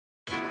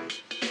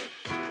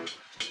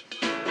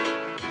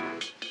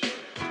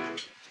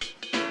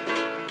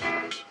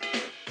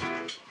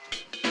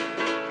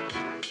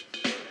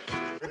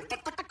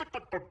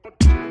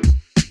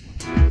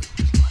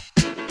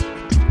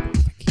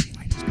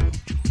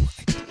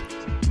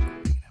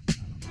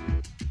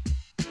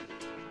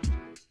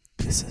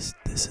This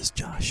is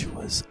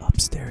Joshua's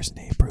upstairs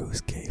neighbor who's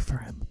gay for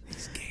him.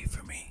 He's gay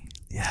for me.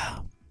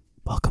 Yeah.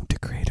 Welcome to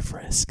Creative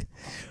Risk.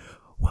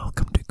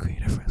 Welcome to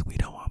Creative Risk. We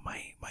don't want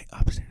my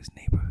upstairs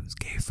neighbor who's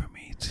gay for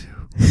me to...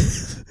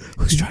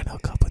 Who's trying to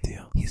hook up with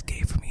you? He's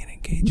gay for me and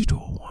engaged to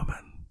a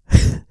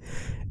woman.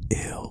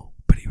 Ew.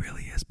 But he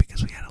really is,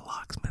 because we had a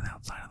locksmith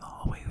outside in the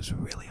hallway who's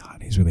really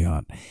hot. He's really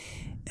hot.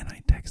 And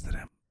I texted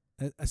him.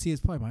 I see, it's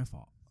probably my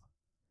fault.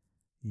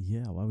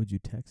 Yeah, why would you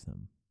text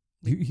him?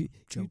 You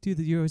do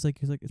that. You're always like,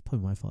 it's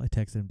probably my fault. I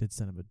texted him, did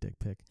send him a dick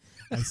pic.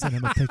 I sent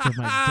him a picture of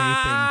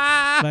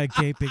my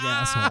gaping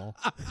asshole.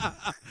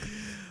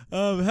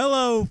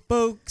 Hello,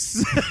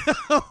 folks.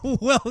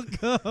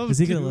 Welcome. Is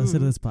he going to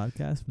listen to this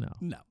podcast? No.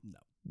 No.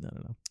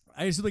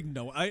 I just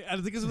no. I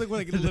think it's like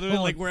literally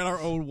like we're in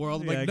our own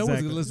world. Like no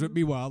one's gonna listen to it.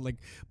 Meanwhile, like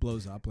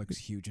blows up, like it's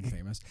huge and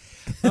famous.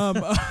 No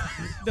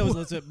one's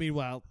listening to it.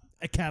 Meanwhile,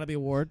 Academy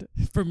Award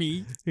for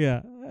me.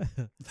 Yeah.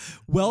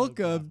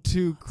 Welcome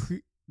to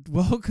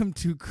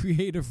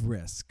Creative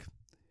Risk.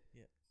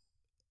 Yeah.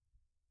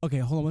 Okay,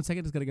 hold on 1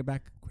 second. Just gotta get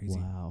back. Crazy.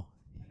 Wow.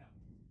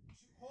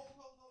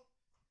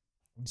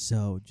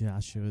 So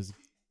Joshua's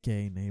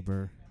gay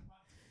neighbor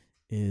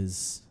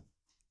is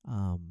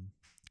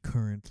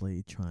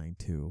currently trying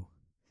to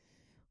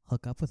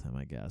hook up with him,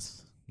 I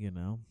guess. You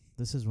know,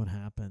 this is what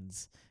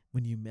happens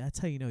when that's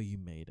how you know you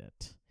made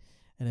it.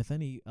 And if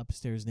any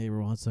upstairs neighbor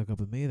wants to hook up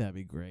with me, that'd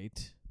be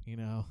great. You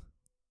know,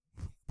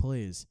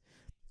 please.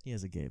 He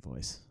has a gay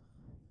voice.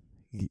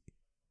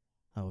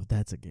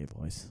 That's a gay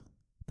voice.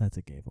 That's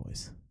a gay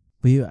voice.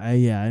 But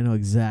I know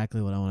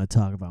exactly what I want to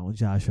talk about when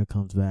Joshua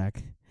comes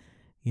back.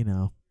 You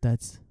know,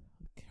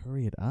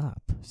 hurry it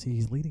up. See,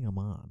 he's leading him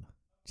on.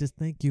 Just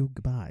thank you,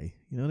 goodbye.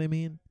 You know what I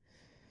mean?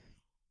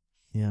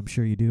 Yeah, I'm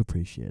sure you do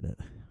appreciate it.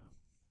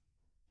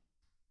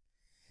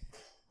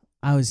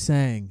 I was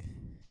saying.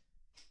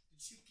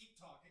 Did you keep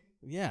talking?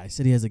 Yeah, I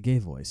said he has a gay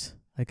voice.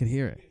 I could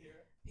hear it.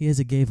 He has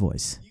a gay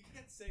voice. You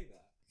can't say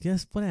that.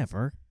 Yes,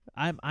 whatever.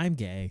 I'm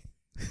gay.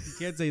 You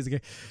can't say he's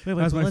gay. Wait,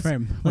 that's my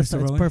frame. It's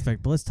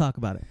perfect, but let's talk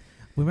about it.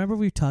 Remember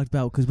we talked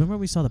about, because remember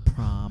we saw the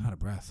prom. Out of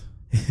breath.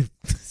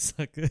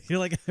 You're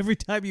like, every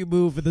time you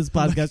move in this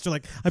podcast, you're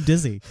like, I'm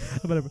dizzy.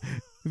 Whatever.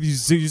 If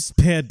you just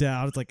pan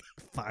down, it's like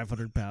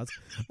 500 pounds.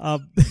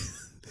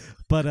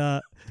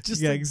 But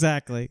just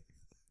exactly.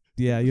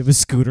 Yeah, you have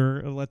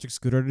an electric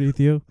scooter underneath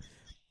you.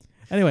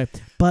 Anyway,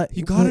 but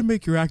you gotta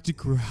make your acting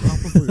career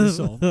happen for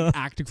yourself.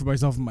 Acting for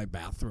myself in my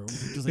bathroom,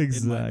 just like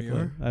exactly. In my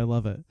mirror. I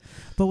love it.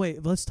 But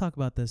wait, let's talk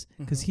about this,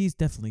 because he's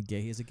definitely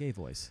gay. He has a gay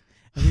voice,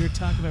 and we were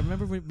talking about.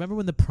 Remember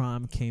when the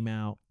prom came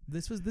out?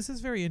 This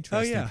is very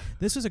interesting. Oh yeah,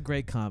 this was a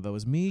great convo. It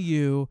was me,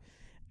 you,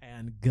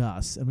 and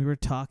Gus, and we were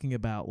talking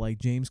about like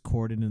James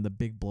Corden and the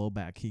big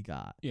blowback he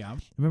got. Yeah,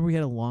 remember we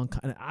had a long.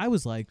 And I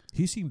was like,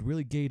 he seemed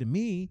really gay to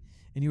me,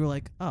 and you were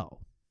like, oh.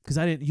 Because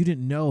you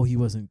didn't know he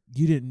wasn't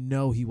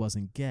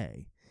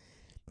gay.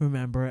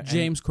 Remember?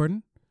 James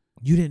Corden?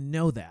 You didn't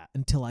know that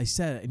until I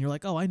said it. And you're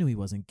like, oh, I knew he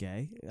wasn't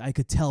gay. I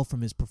could tell from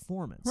his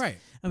performance. Right.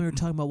 And we were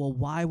talking about, well,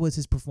 why was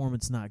his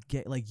performance not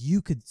gay? Like,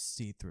 you could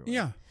see through it.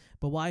 Yeah.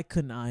 But why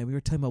couldn't I? We were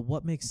talking about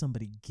what makes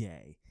somebody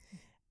gay.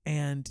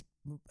 And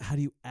how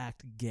do you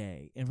act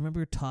gay? And remember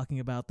we were talking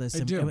about this.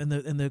 And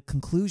the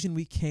conclusion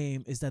we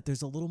came is that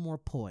there's a little more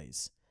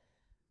poise.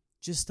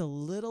 Just a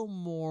little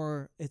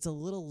more, it's a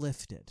little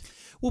lifted.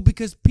 Well,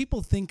 because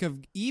people think of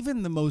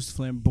even the most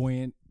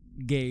flamboyant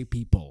gay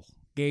people,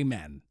 gay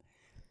men,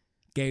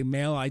 gay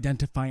male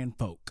identifying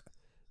folk.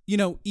 You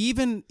know,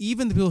 even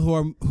the people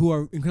who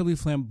are incredibly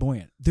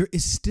flamboyant, there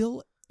is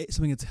still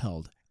something that's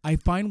held. I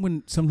find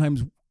when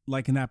sometimes,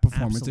 like in that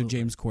performance of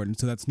James Corden,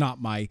 so that's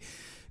not my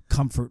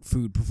comfort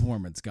food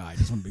performance guy. I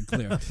just want to be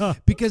clear.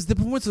 Because the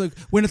performance, like,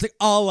 when it's like,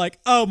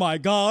 oh my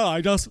God,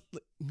 I just...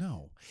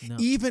 No.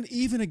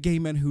 Even a gay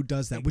man who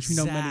does that, which we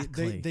know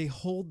they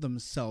hold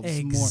themselves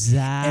more.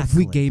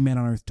 Every gay man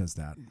on earth does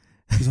that.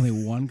 There's only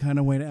one kind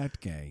of way to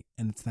act gay,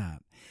 and it's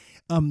that.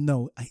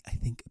 No, I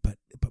think, but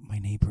my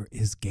neighbor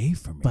is gay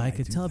for me. But I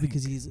could tell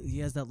because he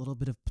has that little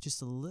bit of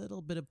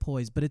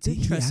poise. But it's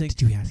interesting.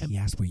 He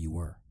asked where you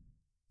were.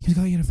 He was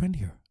like, oh, you had a friend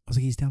here. I was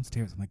like, he's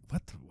downstairs. I'm like,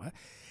 what?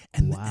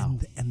 And wow.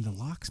 And the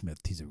locksmith,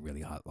 he's a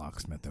really hot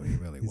locksmith, though. He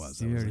really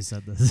was. You already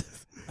said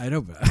this. I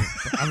know, but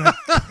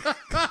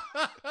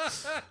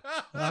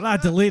I'm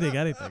not deleting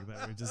anything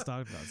that we just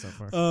talked about so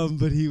far.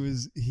 But he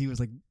was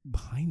like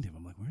behind him.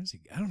 I'm like, where is he?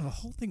 I don't know. The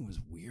whole thing was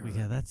weird.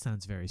 Yeah, that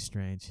sounds very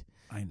strange.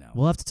 I know.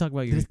 We'll have to talk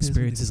about your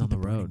experiences on the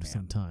road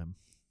sometime.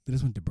 They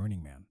just went to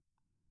Burning Man.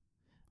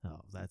 Oh,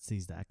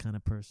 he's that kind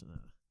of person.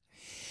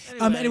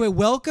 Anyway,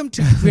 welcome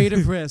to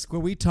Creative Risk, where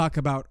we talk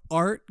about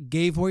art,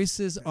 gay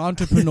voices,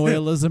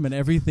 entrepreneurialism, and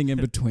everything in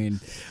between.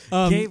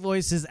 Gay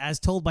voices as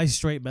told by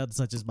straight men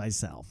such as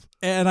myself.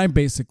 And I'm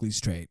basically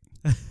straight.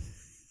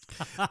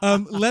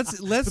 Let's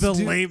the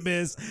lame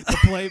is the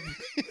play.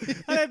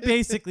 I'm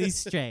basically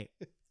straight.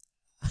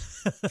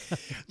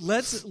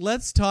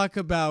 Let's talk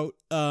about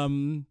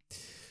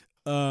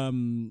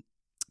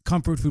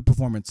comfort food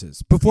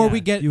performances. Before we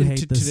get you into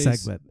hate this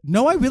today's segment.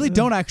 No, I really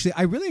don't actually.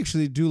 I really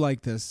actually do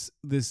like this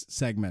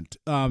segment.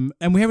 And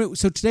we haven't.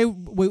 So today,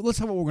 let's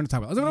talk about what we're going to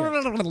talk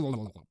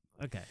about.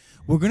 Okay.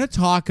 We're going to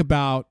talk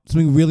about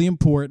something really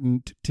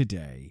important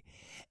today,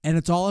 and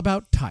it's all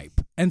about type,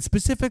 and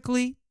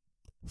specifically,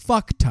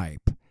 fuck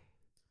type.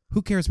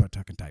 Who cares about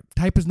tuck and type?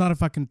 Type is not a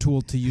fucking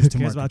tool to use to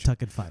Who cares market. about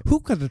tuck and fight? Who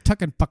could have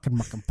tuck and fucking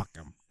muck 'em, fuck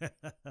 'em?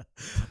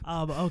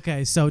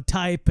 Okay, so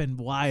type and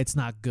why it's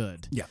not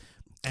good. Yeah.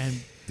 And,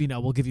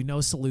 we'll give you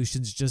no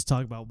solutions, just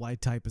talk about why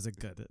type isn't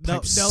good.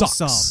 Type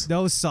sucks.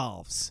 No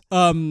solves.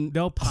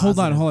 No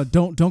positive. Hold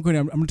on. Don't go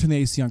down. I'm going to turn the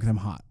AC on because I'm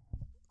hot.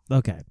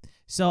 Okay.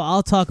 So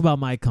I'll talk about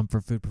my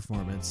comfort food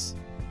performance.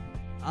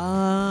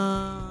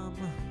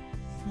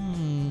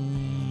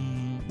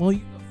 Well, you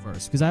go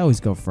first, because I always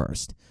go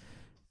first.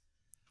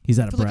 He's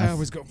out of breath. Like I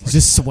always go He's first.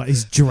 just sweat.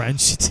 He's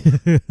drenched.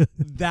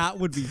 That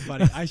would be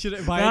funny. I should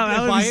if I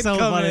That would be had so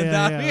come funny. in, Yeah,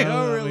 that'd yeah. be a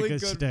That'd be really good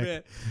good shtick.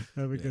 bit.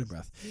 That'd be Yeah, good.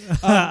 breath.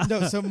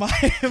 No, so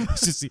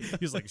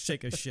He's like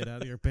shake a shit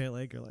out of your pant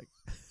leg. You're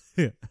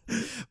like,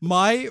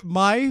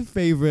 my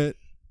favorite,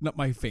 not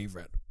my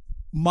favorite,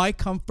 my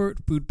comfort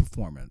food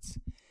performance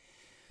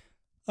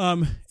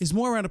is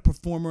more around a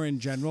performer in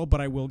general,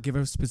 but I will give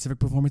a specific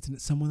performance, and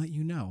it's someone that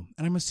you know,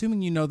 and I'm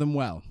assuming you know them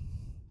well.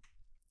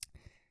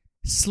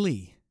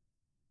 Slee.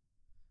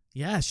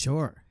 yeah,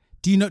 sure.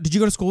 Did you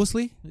go to school with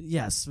Slee?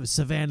 Yes,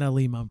 Savannah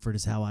Lee Mumford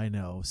is how I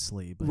know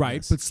Slee. But Right,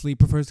 yes. but Slee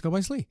prefers to go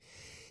by Slee.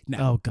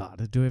 Now, Oh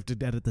God, do we have to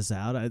edit this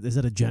out? Is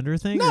it a gender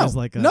thing? No, or is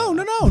like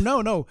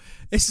no.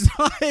 It's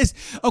not.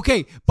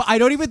 Okay, but I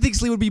don't even think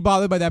Slee would be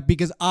bothered by that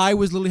because I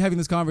was literally having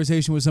this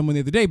conversation with someone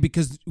the other day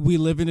because we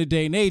live in a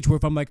day and age where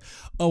if I'm like,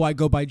 oh, I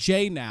go by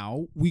Jay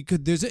now, we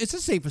could. It's a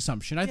safe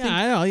assumption. I Yeah, think.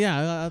 I know.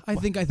 Yeah, I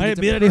think I it's didn't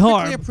a mean any perfectly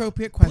harm.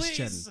 appropriate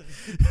question. Please.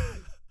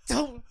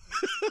 Don't.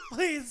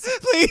 Please.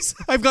 Please,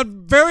 I've got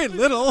very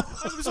little.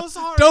 I'm so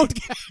sorry. Don't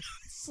get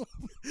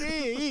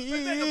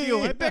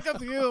I beg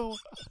of you.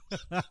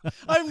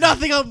 I'm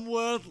nothing. I'm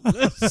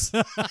worthless.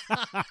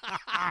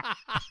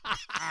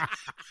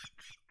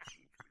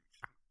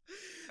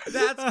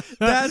 That's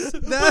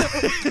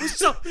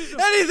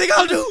anything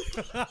I'll do.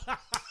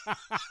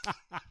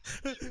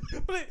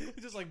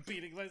 Just like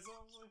beating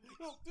myself.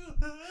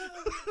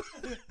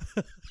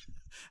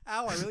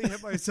 Ow, I really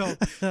hit myself.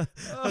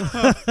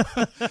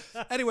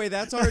 Anyway,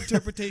 that's our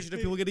interpretation of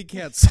people getting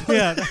canceled.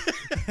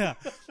 Yeah.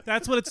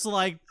 That's what it's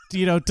like,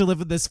 to live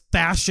in this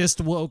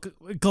fascist woke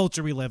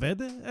culture we live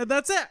in, and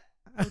that's it.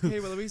 Okay,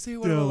 well, let me see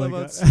what I Oh love my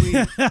about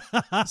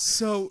God.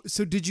 Slee.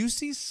 So did you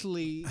see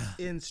Slee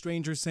in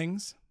Stranger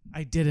Things?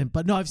 I didn't,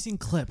 but no, I've seen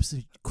clips.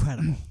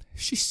 Incredible.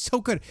 She's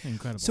so good.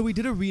 Incredible. So we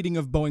did a reading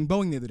of Boeing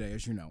the other day,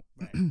 as you know.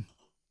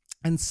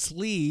 And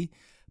Slee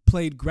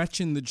played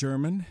Gretchen the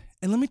German.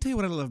 And let me tell you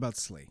what I love about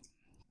Slee.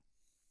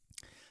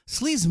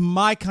 Slee's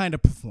my kind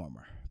of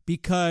performer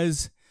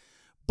because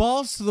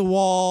balls to the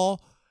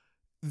wall,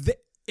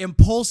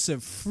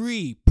 impulsive,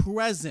 free,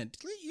 present.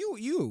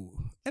 You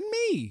and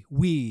me,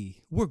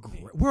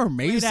 we're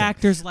amazing. Great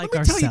actors like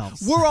Let me tell you,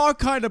 ourselves. we're our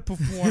kind of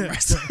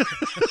performers.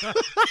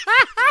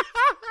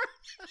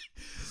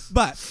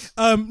 But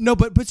no,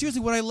 but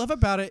seriously, what I love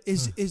about it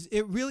is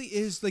it really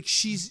is like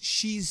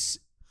she's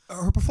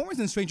her performance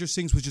in Stranger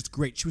Things was just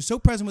great. She was so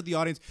present with the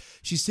audience.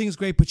 She sings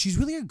great, but she's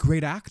really a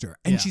great actor,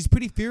 and Yeah. she's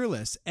pretty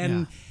fearless.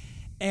 And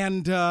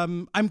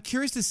I'm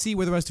curious to see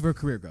where the rest of her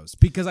career goes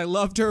because I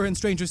loved her in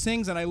Stranger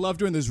Things, and I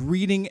loved her in this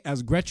reading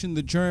as Gretchen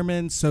the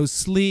German. So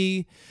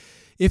Slee,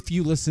 if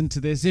you listen to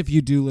this, if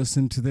you do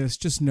listen to this,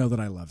 just know that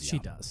I love you. She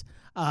does.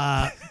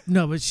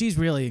 No, but she's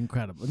really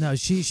incredible. No,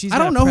 she's. I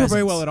don't know her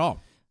very well at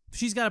all.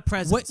 She's got a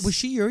presence. What was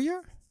she your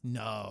year?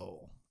 No,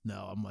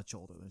 I'm much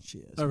older than she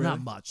is. Oh, really?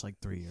 Not much, like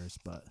 3 years,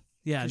 but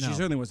yeah, no, She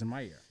certainly wasn't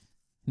my year.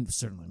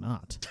 certainly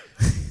not.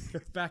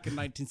 Back in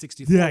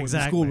 1964, when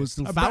the school was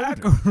still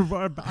founded.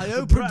 I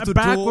opened the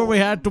back door. when we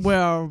had to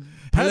wear.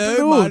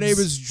 Hello, my name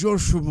is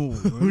Joshua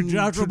Morgan.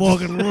 Joshua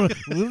Morgan.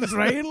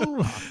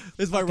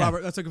 It's by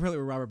Robert. That's like apparently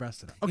with Robert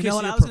Best. Okay, You know so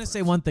what? your I was going to preference.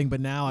 say one thing,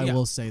 but now I Yeah.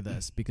 will say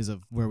this because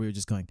of where we were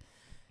just going.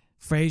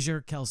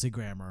 Frasier, Kelsey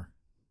Grammer.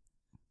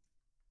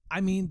 I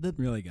mean,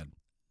 Really good.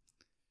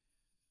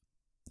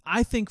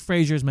 I think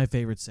Frasier is my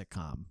favorite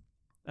sitcom.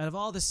 Out of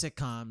all the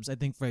sitcoms, I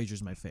think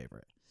Frasier's my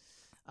favorite.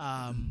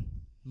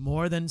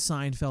 More than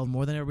Seinfeld,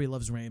 more than Everybody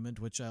Loves Raymond,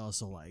 which I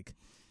also like.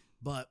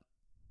 But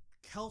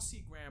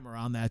Kelsey Grammer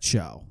on that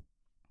show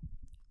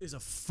is a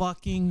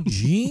fucking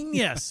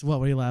genius. What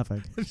were you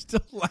laughing? I'm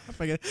still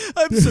laughing.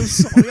 I'm so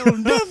sorry. I'll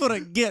never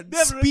again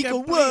speak again, a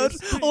word.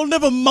 please. I'll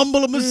never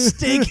mumble a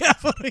mistake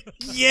ever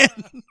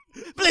again.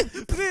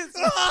 Please.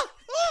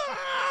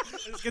 I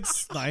just get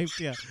sniped,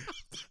 yeah.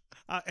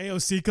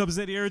 AOC comes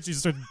in here and she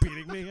starts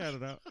beating me. I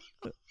don't know.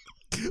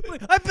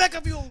 I beg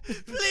of you,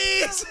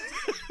 please.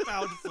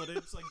 Found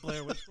footage, like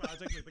Blair Witch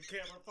Project, like the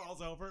camera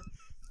falls over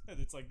and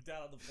it's like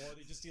down on the floor. And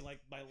you just see like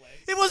my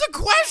legs. It was a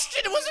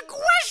question. It was a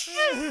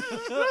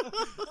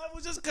question. I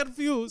was just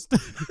confused.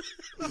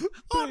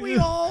 Aren't we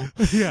all?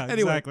 Yeah,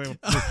 Anyway. exactly.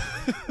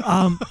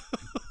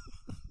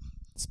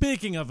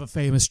 Speaking of a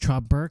famous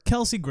Trumper,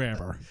 Kelsey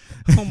Grammer.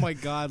 Oh my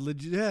God,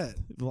 legit.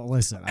 Well,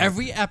 listen,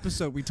 Every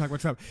episode we talk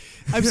about Trump.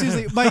 I'm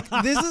seriously, Mike.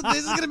 This is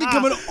going to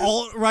become an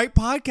alt-right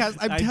podcast.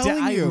 I'm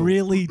telling you. I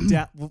really,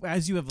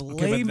 as you have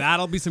Okay, laid. but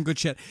that'll be some good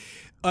shit.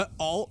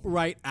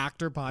 Alt-right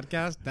actor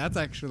podcast. That's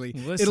actually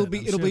Listen, it'll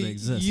they be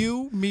exist.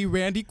 you, me,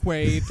 Randy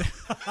Quaid,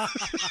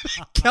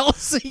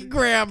 Kelsey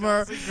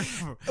Grammer.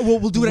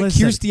 We'll do it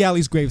Listen. at Kirstie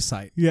Alley's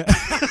gravesite. Yeah.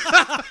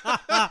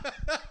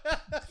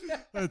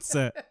 That's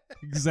it.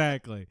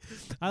 Exactly.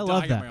 I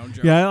love Dying on that. my own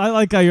joke. Yeah, I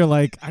like how you're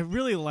like, I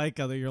really like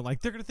how you're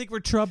like, they're going to think we're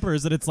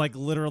Trumpers. And it's like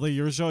literally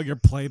you're showing your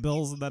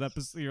playbills in that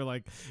episode. You're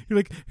like,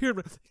 here,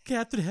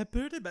 Catherine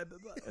Hepburn.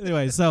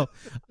 Anyway, so,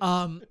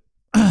 but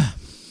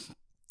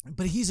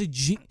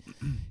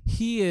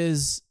he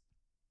is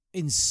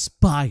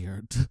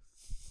inspired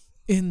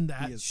in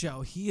that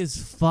show. He is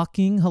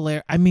fucking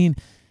hilarious. I mean,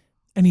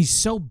 and he's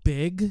so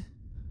big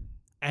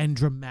and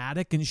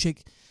dramatic and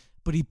shake,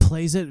 but he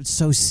plays it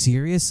so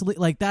seriously.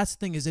 Like, that's the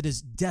thing, is it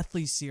is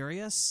deathly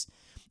serious.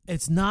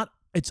 It's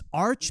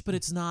arch, but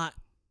it's not.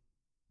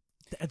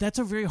 That's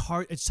a very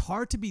hard. It's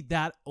hard to be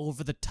that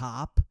over the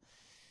top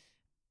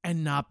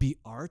and not be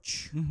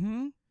arch.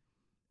 Mm-hmm.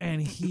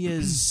 And he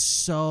is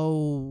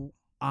so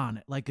on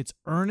it. Like, it's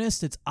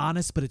earnest, it's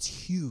honest, but it's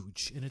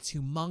huge and it's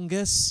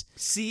humongous.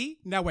 See,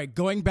 now wait.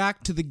 Going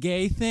back to the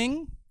gay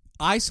thing,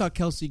 I saw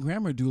Kelsey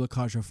Grammer do La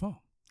Cage aux Folles.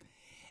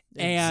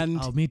 And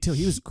me too.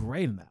 He was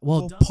great in that.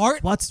 Well,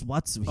 what's he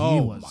was.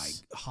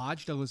 My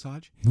Douglas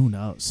Hodge. Who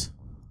knows?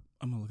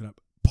 I'm gonna look it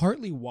up.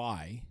 Partly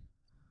why.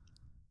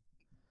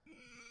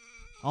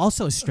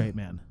 Also a straight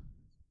man.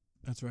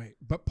 That's right.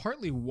 But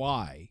partly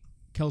why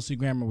Kelsey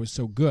Grammer was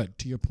so good,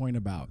 to your point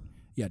about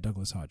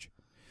Douglas Hodge.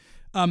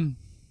 And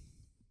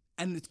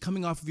it's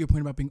coming off of your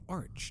point about being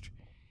arched.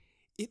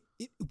 It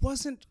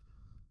wasn't.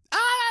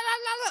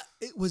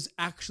 It was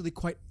actually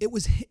quite. It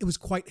was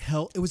quite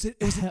hell. It was an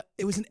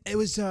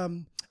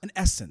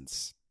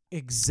essence.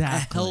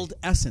 Exactly. A held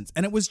essence,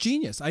 and it was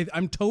genius.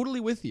 I'm totally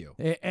with you.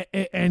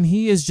 And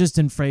he is just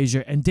in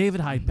Frasier and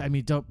David Hyde. I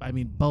mean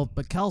both,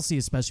 but Kelsey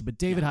especially. But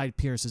David Hyde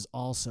Pierce is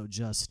also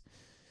just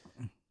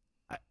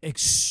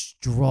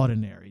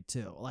extraordinary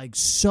too. Like,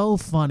 so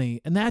funny,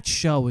 and that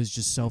show is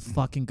just so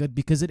fucking good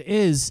because it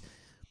is.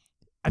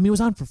 I mean, it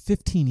was on for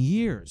 15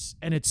 years,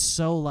 and it's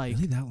so like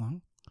Really that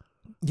long?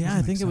 Yeah, Doesn't I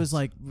make think it was sense.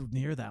 like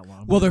near that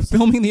long. Well, they're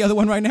filming the other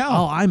one right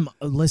now. Oh,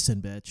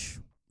 listen,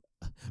 bitch.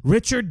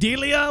 Richard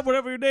Delia,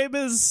 whatever your name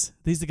is.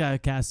 He's the guy who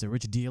cast it.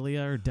 Richard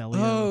Delia or Delia.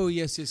 Oh,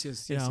 yes. You know,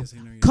 Yes, I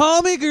know you.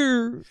 Call me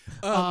girl.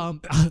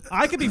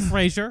 I could be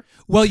Frasier.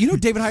 Well,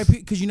 David Hyde,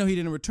 because he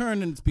didn't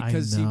return, and it's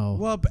because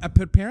know.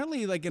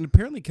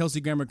 apparently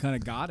Kelsey Grammer kind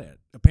of got it.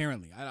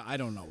 Apparently, I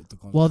don't know what the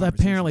Well,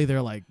 conversation apparently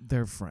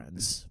they're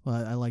friends.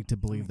 Well, I like to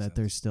believe that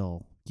they're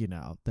still,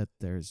 that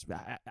there's.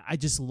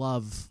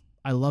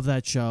 I love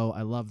that show.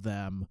 I love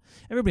them.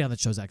 Everybody on that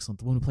show is excellent.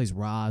 The one who plays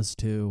Roz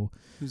too.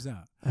 Who's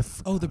that?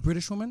 The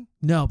British woman?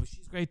 No, but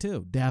she's great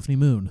too. Daphne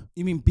Moon.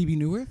 You mean Bebe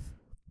Neuwirth?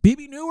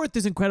 Bebe Neuwirth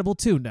is incredible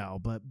too.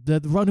 No, but the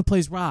one who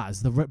plays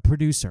Roz, the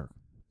producer,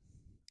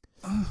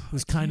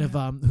 who's kind of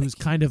a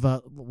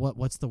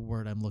what's the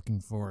word I'm looking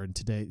for in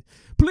today?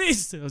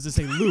 Please, I was just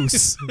saying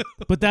loose,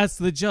 but that's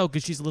the joke,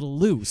 because she's a little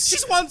loose.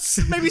 She's once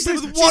maybe said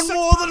with one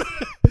more than.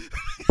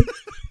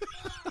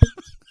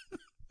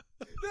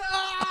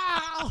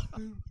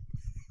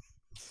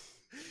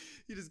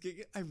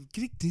 I'm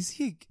getting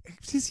dizzy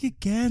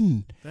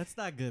again. That's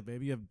not good.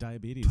 Maybe you have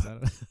diabetes. I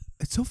don't know.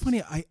 It's so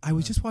funny. I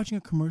was just watching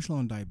a commercial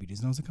on diabetes,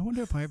 and I was like, I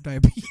wonder if I have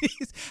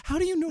diabetes. How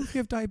do you know if you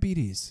have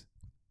diabetes?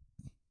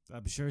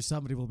 I'm sure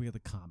somebody will be in the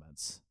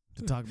comments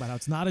to talk about how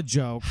it's not a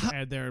joke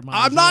and they're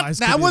I'm not.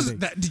 That was.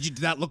 Did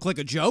that look like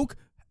a joke?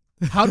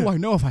 How do I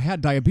know if I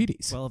had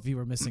diabetes? Well, if you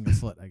were missing a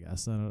foot, I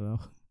guess. I don't know.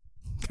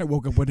 I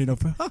woke up one day and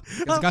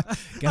I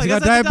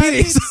got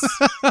diabetes.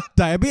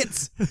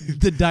 Diabetes.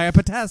 The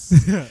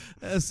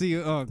diabetes. See,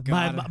 oh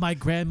God. My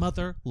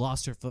grandmother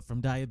lost her foot from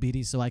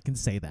diabetes, so I can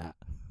say that.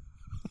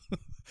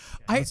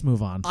 Let's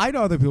move on. I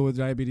know other people with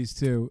diabetes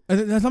too.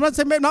 I'm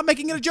not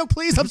making it a joke,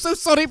 please. I'm so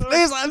sorry.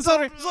 Please, I'm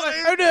sorry.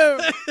 Oh no.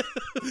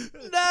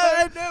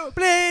 No,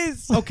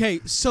 please. Okay,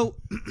 so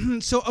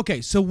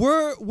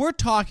we're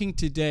talking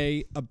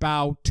today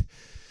about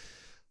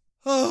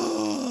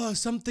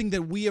something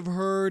that we have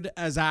heard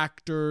as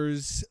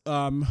actors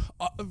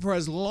for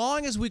as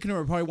long as we can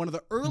remember. Probably one of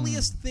the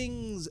earliest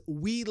things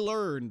we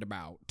learned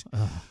about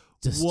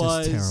just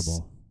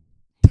terrible.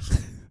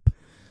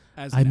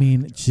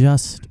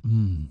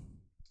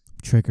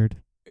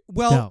 Triggered.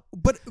 Well, no.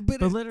 but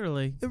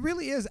literally, it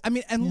really is. I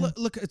mean, and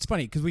look, it's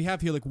funny because we have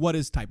here like what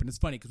is type, and it's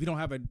funny because we don't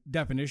have a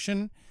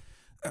definition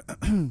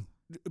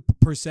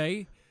per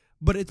se.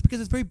 But it's because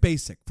it's very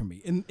basic for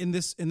me in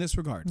this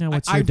regard. Now,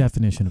 what's your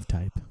definition of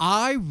type?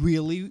 I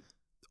really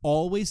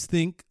always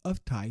think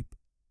of type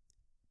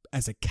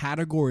as a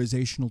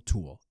categorizational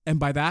tool, and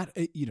by that,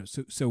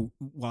 so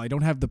while I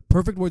don't have the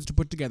perfect words to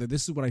put together,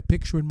 this is what I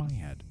picture in my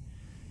head: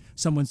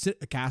 someone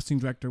a casting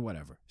director,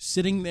 whatever,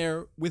 sitting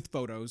there with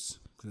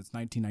photos because it's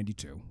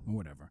 1992 or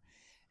whatever,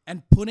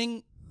 and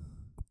putting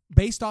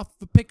based off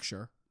the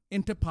picture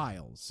into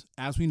piles,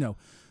 as we know.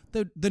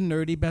 The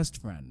nerdy best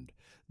friend,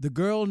 the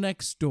girl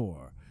next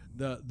door,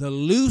 the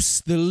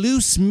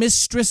loose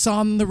mistress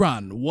on the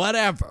run,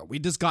 whatever. We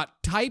just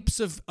got types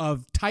of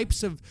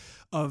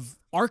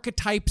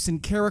archetypes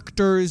and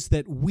characters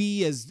that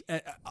we as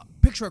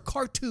picture a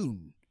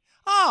cartoon.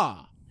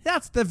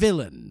 That's the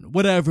villain,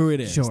 whatever it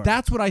is. Sure.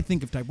 That's what I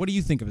think of type. What do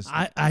you think of a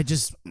type?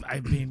 Just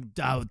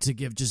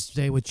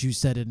say what you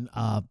said in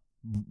a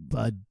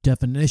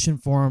definition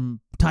form.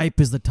 Type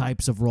is the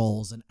types of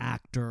roles an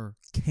actor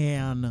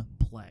can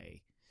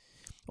play,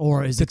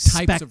 or is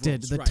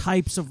expected. The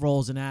types of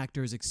roles an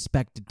actor is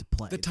expected to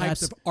play. The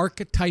types of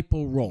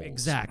archetypal roles.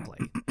 Exactly.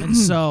 And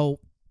so,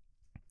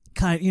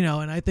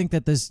 and I think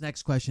that this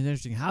next question is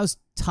interesting. How's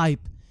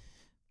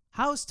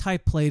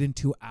type played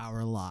into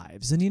our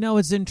lives? And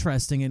it's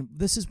interesting, and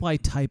this is why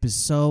type is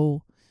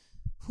so.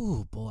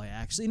 Oh boy,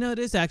 actually, it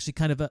is actually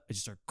kind of I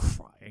just start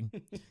crying.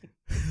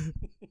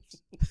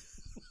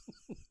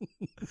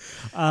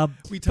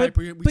 We type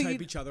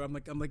each other. I'm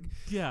like,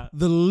 yeah,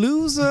 the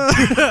loser,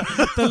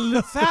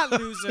 the fat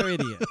loser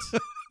idiot,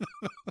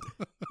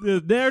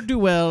 the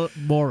ne'er-do-well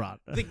moron,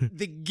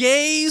 the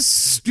gay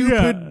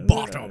stupid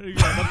bottom,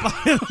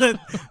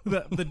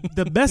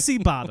 the messy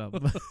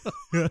bottom.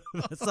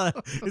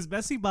 Is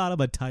messy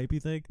bottom a type?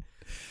 You think?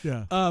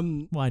 Yeah.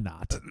 Why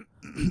not?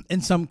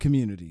 In some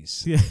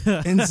communities,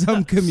 yeah. In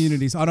some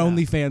communities on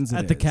OnlyFans,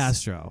 at the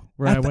Castro,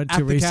 where I went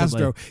to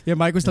recently. Castro. Yeah,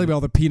 Mike was telling me all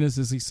the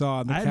penises he saw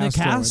on the Castro. The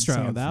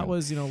Castro, that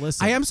was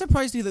listen. I am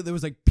surprised to hear that there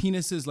was like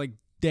penises like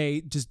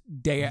day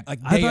I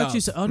thought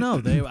you said. Oh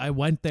no, I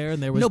went there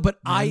and there was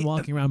men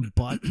walking around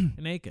butt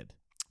naked.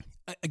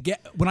 Again,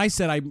 when I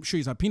said I'm sure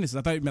you saw penises,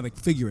 I thought you meant like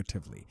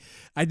figuratively.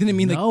 I didn't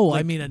mean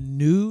I mean a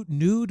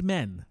nude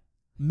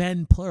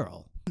men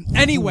plural.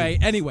 Anyway,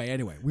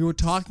 we were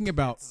talking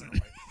about.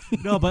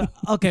 No, but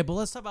okay, but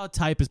let's talk about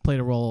type has played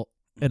a role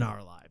in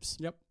our lives.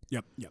 Yep.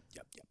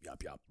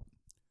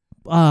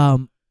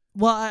 Well,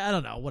 I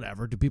don't know.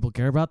 Whatever. Do people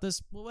care about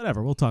this? Well,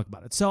 whatever. We'll talk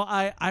about it. So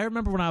I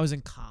remember when I was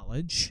in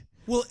college.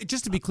 Well,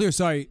 just to be clear,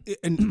 sorry,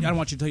 and I don't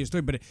want you to tell your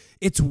story, but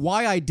it's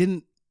why I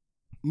didn't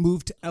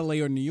move to LA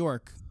or New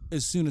York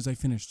as soon as I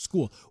finished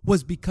school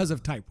was because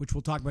of type, which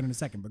we'll talk about in a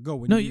second. But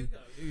go.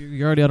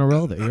 You're already on a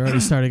roll there. You're already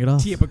starting it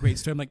off. Tee up a great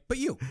story. I'm like, but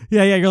you.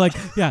 Yeah. You're like,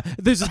 yeah.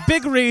 There's a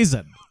big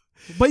reason.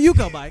 But you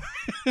go, Mike.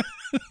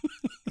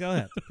 Go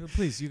ahead.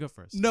 Please, you go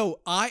first. No,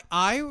 I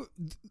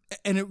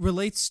and it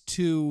relates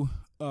to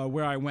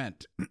where I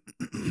went.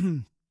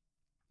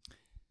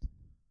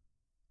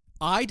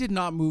 I did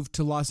not move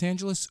to Los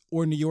Angeles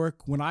or New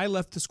York when I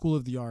left the School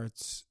of the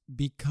Arts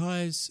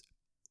because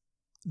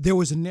there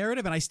was a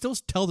narrative, and I still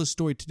tell the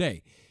story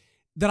today,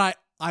 that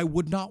I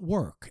would not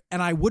work.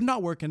 And I would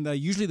not work, and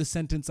usually the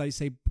sentence I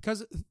say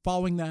because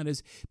following that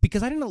is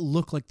because I didn't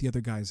look like the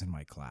other guys in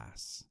my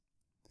class.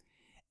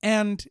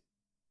 And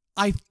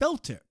I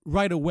felt it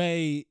right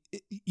away,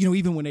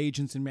 even when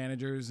agents and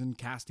managers and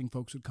casting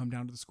folks would come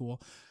down to the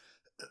school,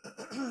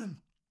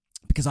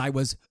 because I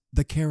was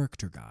the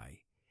character guy.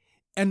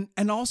 And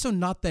also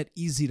not that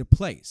easy to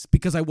place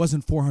because I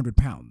wasn't 400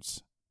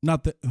 pounds.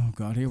 Not that, oh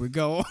God, here we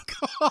go.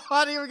 Oh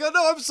God, here we go.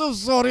 No, I'm so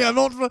sorry. I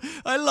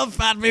love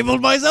fat people,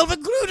 myself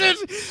included.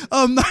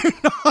 I'm not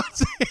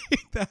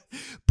saying that.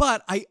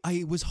 But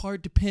I was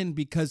hard to pin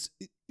because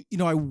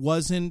I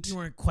wasn't. You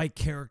weren't quite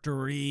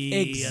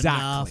character-y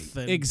enough.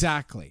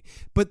 Exactly.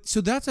 But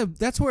so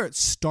that's where it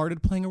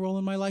started playing a role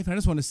in my life. And I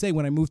just want to say,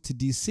 when I moved to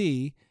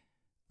DC,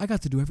 I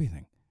got to do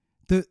everything.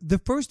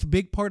 The first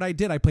big part I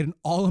did, I played an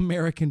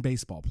All-American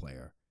baseball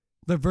player.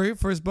 The very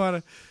first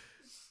part.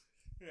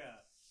 Yeah.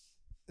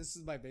 This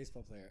is my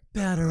baseball player.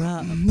 Batter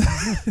up.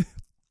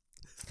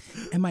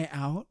 Am I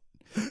out?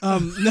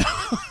 No.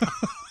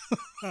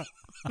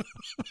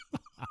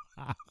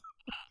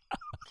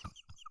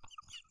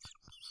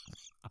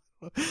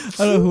 I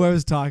don't know who I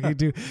was talking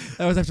to.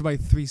 That was after my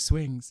 3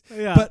 swings.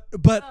 Yeah.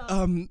 But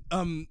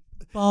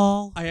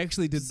ball. I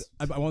actually did.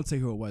 I won't say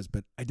who it was,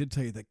 but I did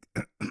tell you that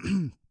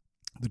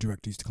the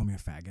director used to call me a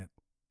faggot.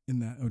 In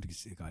that, oh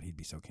God, he'd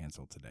be so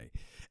canceled today.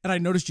 And I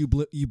noticed you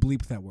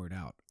bleeped that word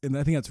out, and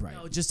I think that's right.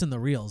 No, just in the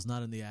reels,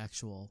 not in the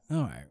actual.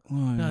 All right,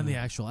 not in the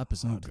actual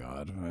episode. Oh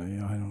God,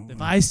 I don't. If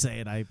I say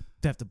it, I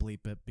have to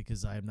bleep it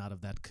because I am not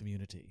of that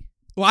community.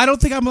 Well, I don't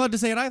think I'm allowed to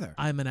say it either.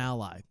 I'm an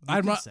ally.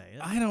 I'm not. Say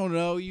it. I don't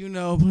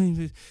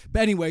know.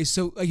 But anyway,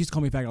 so I used to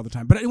call me a faggot all the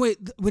time. But anyway,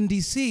 when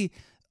DC,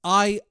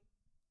 I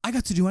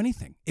got to do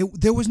anything.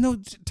 There was no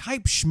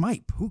type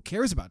schmipe. Who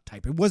cares about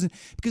type? It wasn't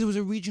because it was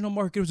a regional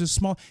market. It was a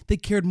small. They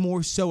cared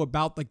more so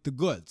about like the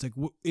goods, like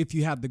if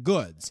you had the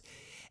goods,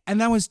 and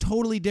that was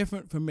totally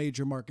different from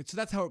major markets. So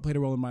that's how it played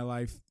a role in my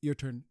life. Your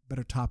turn.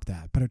 Better top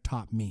that. Better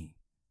top me.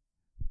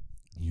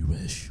 You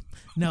wish.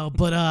 No,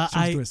 but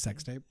I do a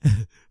sex tape.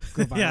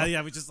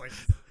 yeah. We just like.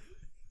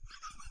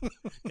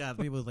 God,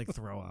 people would like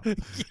throw up.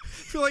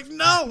 You're like,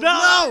 no,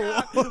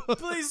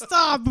 please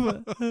stop.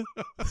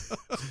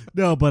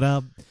 No,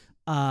 but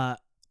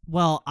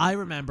well, I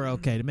remember.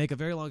 Okay, to make a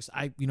very long,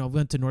 I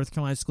went to North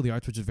Carolina School of the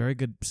Arts, which is a very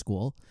good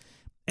school,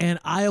 And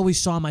I always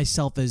saw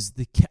myself as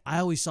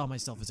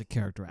a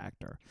character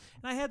actor.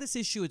 And I had this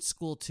issue at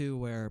school too,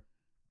 where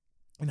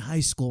in high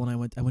school when I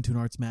went to an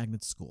arts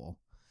magnet school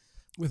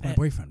with my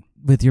boyfriend.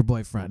 With your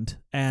boyfriend.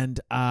 And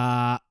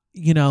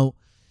you know,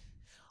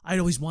 I'd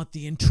always want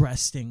the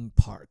interesting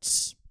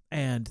parts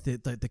and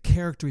the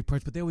character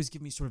parts, but they always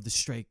give me sort of the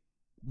straight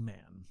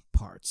man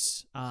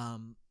parts.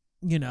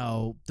 You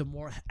know, the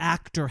more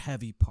actor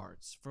heavy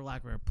parts, for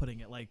lack of a way of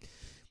putting it, like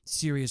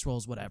serious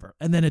roles, whatever.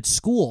 And then at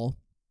school,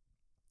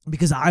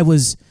 because I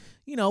was,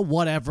 you know,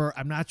 whatever,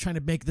 I'm not trying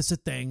to make this a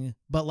thing,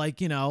 but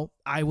like, you know,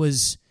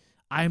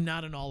 I'm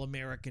not an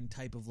all-American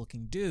type of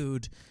looking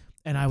dude,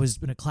 and I was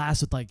in a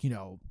class with like, you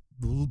know,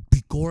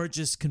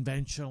 gorgeous,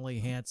 conventionally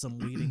handsome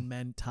leading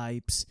men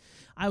types.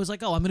 I was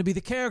like, oh, I'm going to be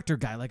the character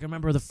guy. Like, I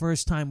remember the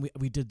first time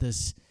we did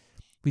this,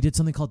 we did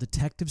something called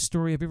Detective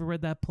Story. Have you ever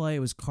read that play? It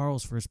was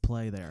Carl's first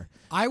play there.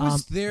 I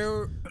was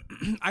there.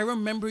 I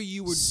remember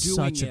you were doing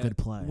such a good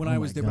play when I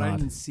was there, but I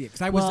didn't see it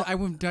because I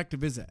went back to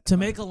visit. To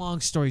make a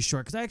long story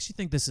short, because I actually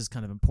think this is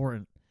kind of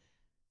important.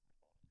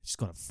 Just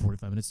got a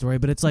 45-minute story,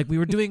 but it's like we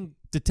were doing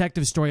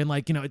Detective Story, and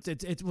like, you know,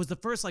 it was the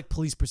first like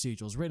police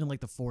procedural. It was written in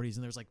like the 40s,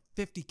 and there's like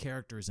 50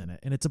 characters in it,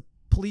 and it's a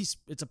police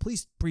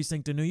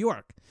precinct in New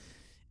York,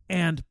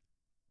 and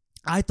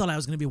I thought I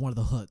was going to be one of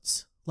the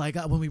hoods. Like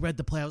when we read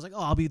the play, I was like, oh,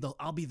 I'll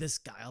be this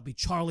guy. I'll be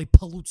Charlie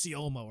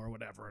Paluziomo or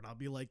whatever, and I'll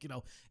be like, you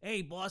know,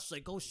 hey boss,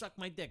 like go suck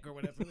my dick or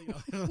whatever. You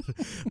know?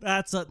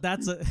 that's a.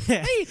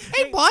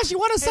 Hey boss, you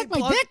want to suck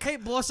my dick? Hey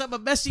boss, I'm a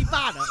messy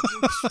vada.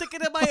 Stick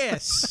it in my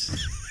ass.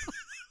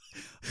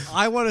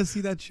 I want to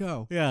see that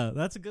show. Yeah,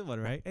 that's a good one,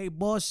 right? Hey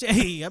boss,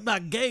 hey, I'm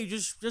not gay.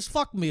 Just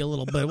fuck me a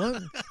little bit.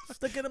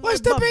 Stick it in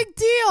What's my the bum. big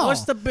deal?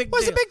 What's the big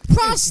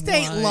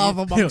prostate love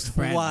amongst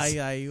friends? Why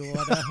are you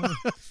wanna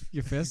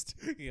your fist?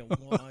 Yeah,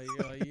 why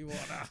are you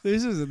wanna?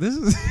 This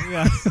is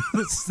Yeah.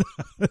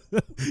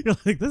 You're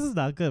like, this is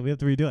not good. We have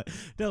to redo it.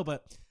 No,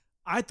 but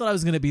I thought I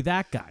was gonna be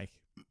that guy.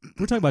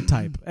 We're talking about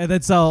type, and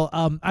then so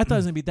I thought I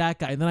was gonna be that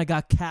guy, and then I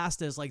got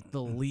cast as like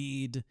the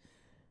lead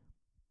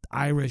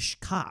Irish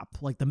cop,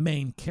 like the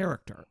main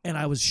character, and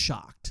I was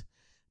shocked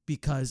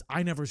because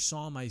I never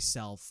saw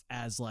myself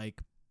as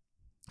like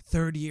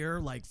third year,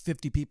 like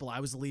 50 people.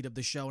 I was the lead of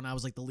the show, and I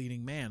was like the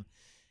leading man.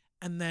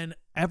 And then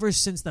ever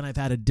since then, I've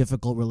had a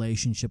difficult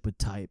relationship with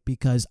type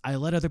because I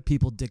let other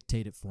people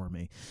dictate it for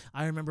me.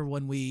 I remember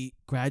when we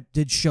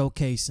did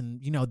Showcase,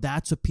 and, you know,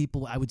 that's what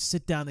people, I would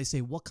sit down, they say,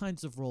 what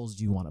kinds of roles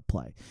do you want to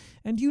play?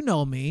 And you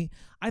know me,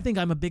 I think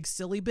I'm a big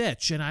silly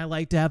bitch, and I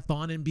like to have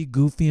fun and be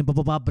goofy and blah,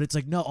 blah, blah. But it's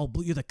like, no,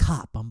 you're the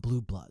cop on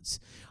Blue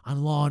Bloods,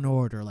 on Law and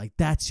Order. Like,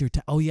 that's your,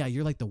 oh yeah,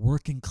 you're like the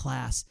working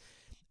class.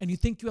 And you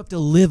think you have to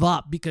live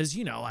up because,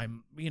 you know,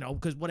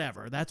 because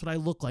whatever, that's what I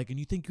look like. And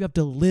you think you have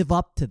to live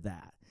up to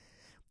that.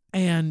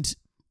 And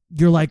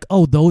you're like,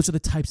 oh, those are the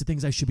types of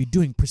things I should be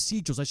doing.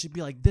 Procedurals. I should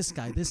be like this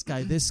guy, this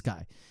guy, this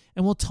guy.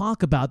 And we'll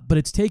talk about, but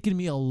it's taken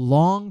me a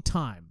long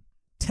time,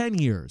 10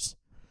 years,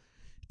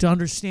 to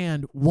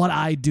understand what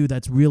I do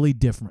that's really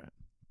different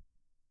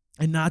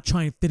and not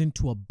try and fit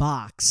into a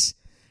box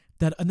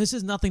that, and this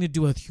has nothing to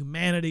do with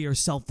humanity or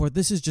self-worth.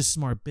 This is just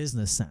smart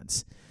business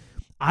sense.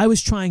 I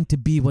was trying to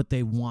be what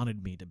they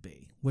wanted me to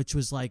be, which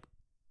was like,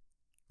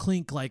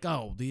 clink, like,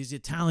 oh, he's the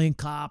Italian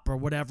cop or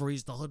whatever,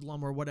 he's the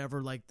hoodlum or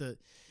whatever, like the,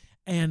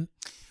 and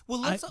well,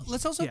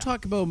 let's also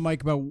talk about,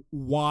 Mike, about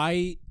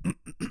why,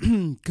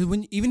 because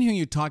when even hearing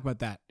you talk about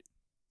that,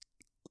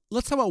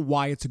 let's talk about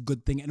why it's a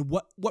good thing and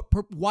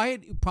why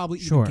it probably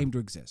even came to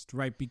exist,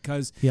 right?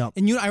 Because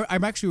and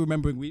I'm actually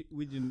remembering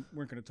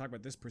weren't going to talk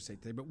about this per se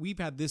today, but we've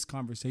had this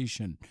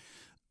conversation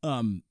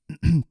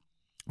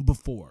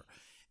before.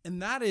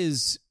 And that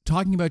is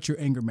talking about your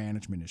anger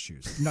management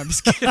issues. No, I'm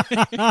just kidding.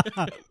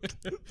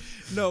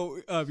 No,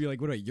 you're like,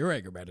 what are your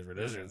anger management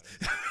issues?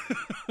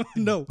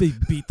 No. They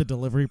beat the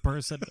delivery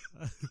person.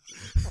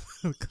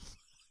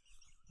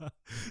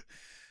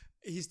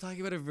 He's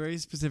talking about a very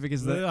specific...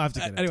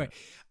 Anyway.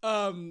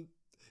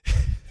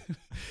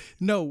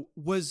 No,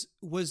 was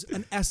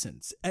an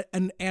essence.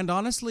 And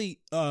honestly,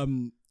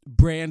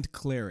 brand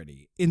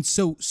clarity. And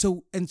so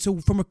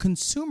from a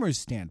consumer's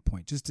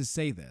standpoint, just to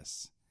say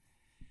this,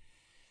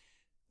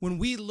 when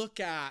we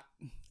look at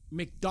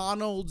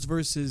McDonald's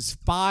versus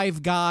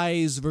Five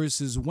Guys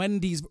versus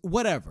Wendy's,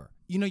 whatever,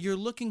 you know, you're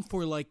looking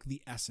for like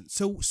the essence.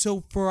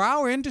 So for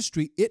our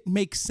industry, it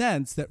makes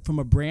sense that from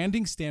a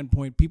branding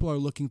standpoint, people are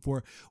looking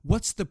for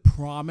what's the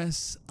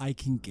promise I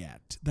can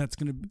get that's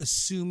going to,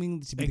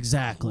 assuming to be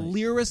the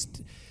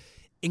clearest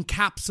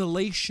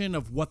encapsulation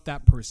of what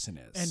that person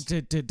is.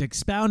 And to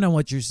expound on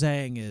what you're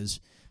saying is,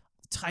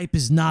 type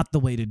is not the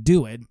way to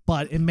do it,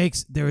 but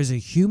there is a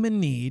human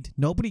need.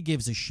 Nobody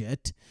gives a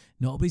shit.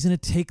 Nobody's going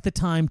to take the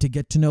time to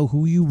get to know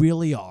who you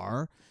really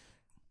are.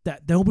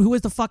 Who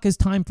the fuck has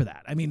time for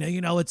that? I mean, you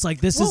know, it's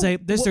like there's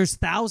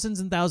thousands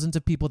and thousands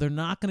of people. They're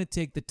not going to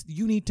take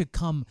you need to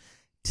come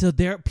to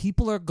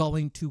people are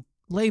going to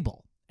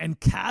label and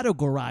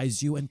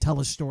categorize you and tell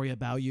a story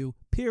about you.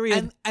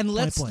 Period. And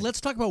let's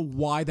talk about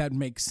why that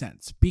makes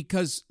sense.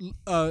 Because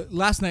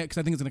last night, because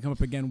I think it's going to come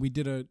up again, we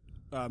did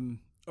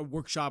a a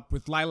workshop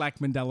with Lilac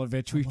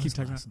Mendelovich. We keep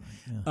talking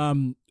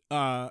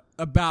about.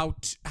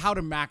 About how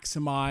to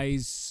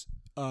maximize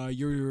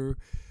your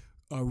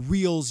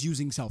reels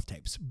using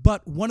self-tapes.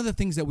 But one of the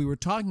things that we were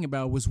talking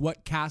about was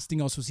what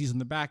casting also sees on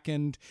the back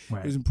end,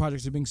 when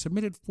projects are being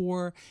submitted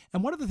for.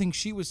 And one of the things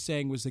she was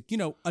saying was like,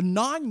 a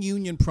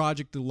non-union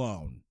project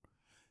alone,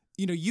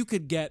 you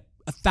could get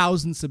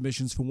 1,000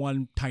 submissions for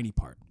one tiny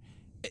part.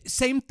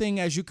 Same thing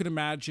as you could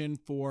imagine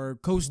for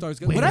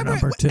co-stars, whatever,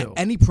 number two.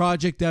 Any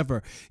project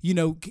ever.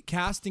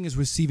 Casting is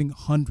receiving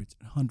hundreds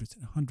and hundreds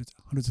and hundreds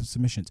and hundreds of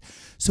submissions.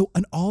 So,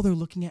 and all they're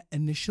looking at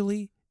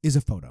initially is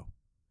a photo.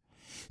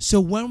 So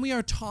when we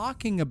are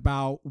talking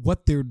about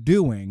what they're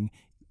doing,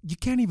 you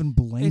can't even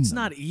blame them. It's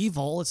not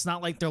evil. It's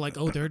not like they're like,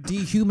 they're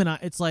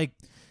dehumanized. It's like,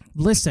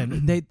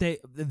 listen,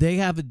 they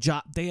have a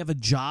job. They have a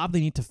job. They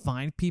need to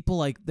find people.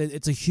 Like,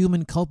 it's a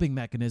human coping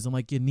mechanism.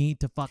 Like, you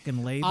need to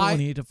fucking label, and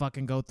you need to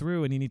fucking go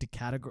through, and you need to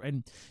categorize,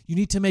 and you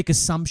need to make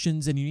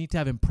assumptions, and you need to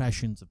have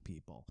impressions of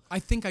people. I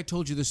think I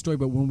told you this story,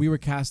 but when we were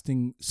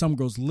casting Some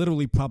Girls,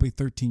 literally probably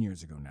 13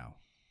 years ago now,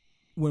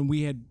 when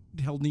we had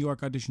held New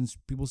York auditions,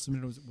 people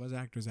submitted, was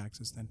Actors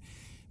Access then.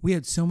 We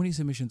had so many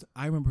submissions.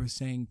 I remember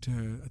saying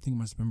to, I think it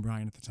must have been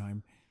Brian at the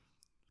time,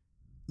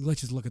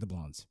 let's just look at the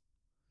blondes.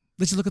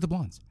 Let's just look at the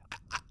blondes.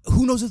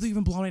 Who knows if they're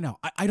even blonde right now?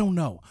 I don't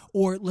know.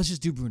 Or let's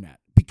just do brunette.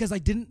 Because I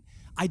didn't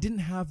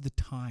have the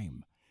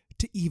time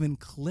to even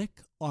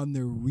click on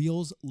their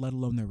reels, let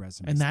alone their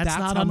resumes. And that's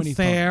not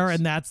unfair,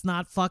 and that's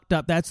not fucked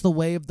up. That's the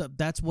way of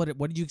that's what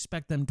do you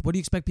expect them, what do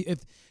you expect if,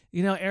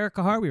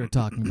 Erica Hart, we were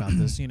talking about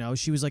this,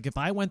 she was like, if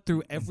I went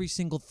through every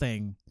single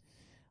thing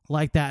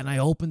like that and I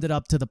opened it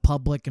up to the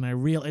public and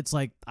it's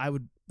like, it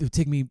would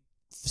take me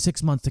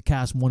 6 months to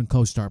cast one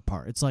co-star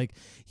part. It's like,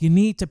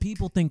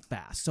 people think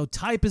fast. So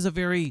type is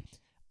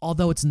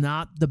although it's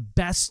not the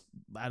best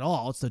at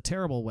all, it's the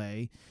terrible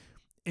way.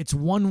 It's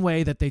one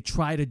way that they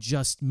try to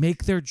just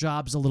make their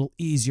jobs a little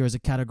easier as a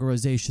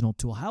categorizational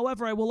tool.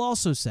 However, I will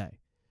also say,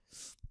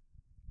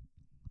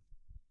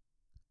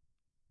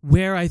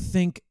 where I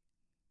think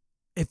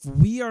if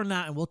we are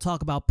not, and we'll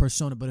talk about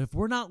persona, but if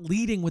we're not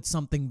leading with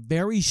something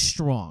very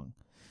strong,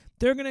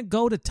 they're going to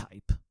go to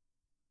type.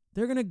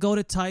 They're going to go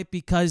to type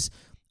because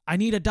I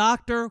need a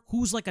doctor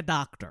who's like a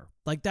doctor.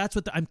 Like, that's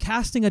what I'm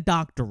casting a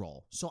doctor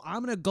role. So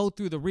I'm going to go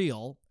through the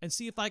reel and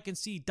see if I can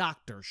see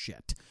doctor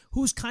shit.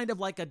 Who's kind of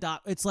like a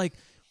doc. It's like,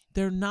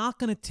 they're not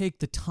going to take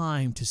the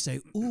time to say,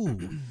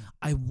 ooh,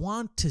 I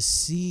want to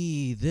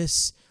see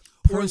this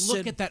person. Or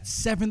look at that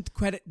 7th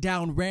credit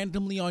down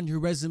randomly on your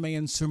resume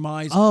and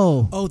surmise,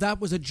 that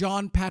was a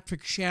John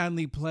Patrick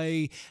Shanley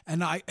play.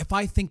 And if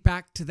I think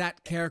back to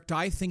that character,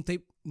 I think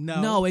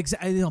No,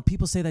 exactly.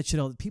 People say that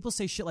shit. People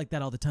say shit like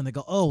that all the time. They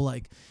go,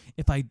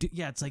 if I do,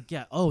 it's like,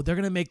 they're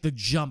gonna make the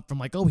jump from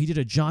like, he did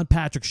a John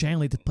Patrick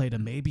Shanley to play to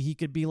maybe he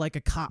could be like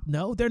a cop.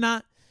 No, they're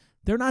not.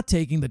 They're not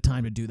taking the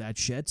time to do that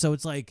shit. So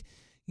it's like,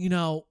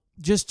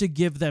 just to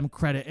give them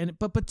credit,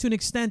 but to an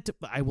extent,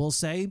 I will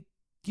say,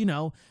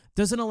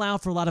 doesn't allow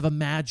for a lot of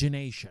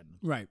imagination.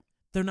 Right.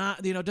 They're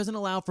not. Doesn't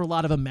allow for a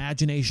lot of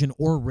imagination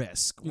or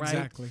risk. Right.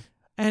 Exactly.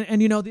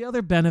 And the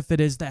other benefit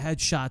is the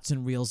headshots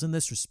and reels in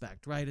this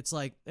respect, right? It's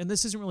like, and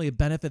this isn't really a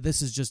benefit,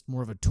 this is just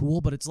more of a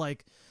tool, but it's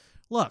like,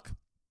 look,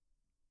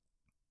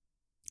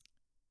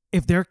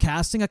 if they're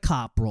casting a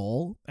cop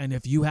role, and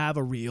if you have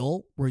a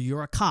reel where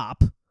you're a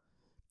cop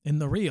in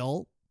the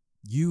reel,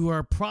 you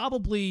are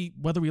probably,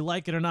 whether we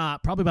like it or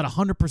not, probably about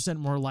 100%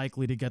 more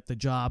likely to get the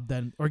job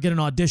or get an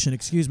audition,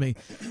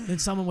 than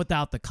someone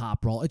without the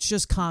cop role. It's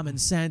just common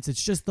sense.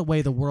 It's just the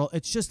way the world,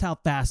 it's just how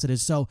fast it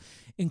is. So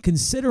in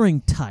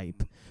considering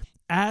type,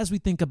 as we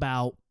think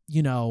about,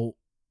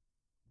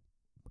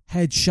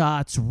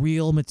 headshots,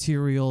 reel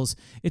materials,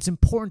 it's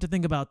important to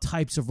think about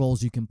types of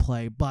roles you can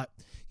play. But,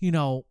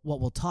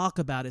 what we'll talk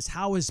about is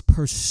how is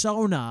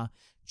persona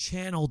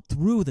channeled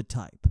through the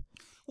type.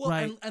 Well,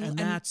 right, and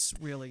that's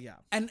really,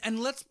 And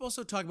let's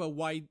also talk about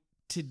why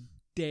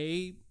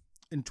today,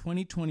 in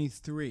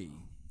 2023,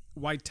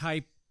 why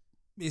type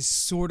is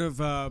sort of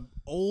a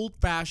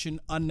old-fashioned,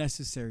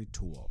 unnecessary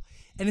tool.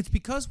 And it's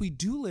because we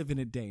do live in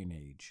a day and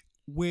age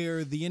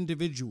where the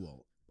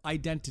individual,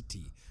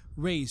 identity,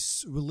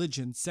 race,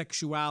 religion,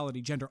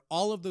 sexuality, gender,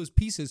 all of those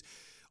pieces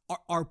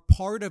are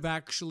part of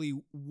actually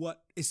what,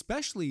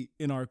 especially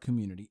in our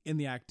community, in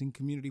the acting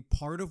community,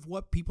 part of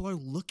what people are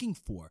looking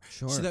for.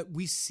 Sure. So that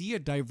we see a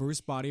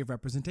diverse body of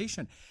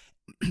representation,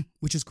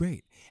 which is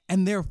great.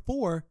 And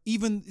therefore,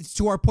 even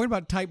to our point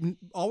about type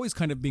always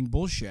kind of being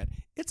bullshit,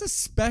 it's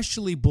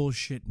especially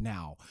bullshit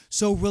now.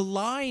 So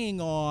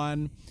relying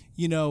on,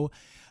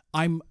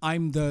 I'm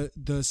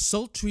the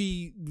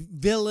sultry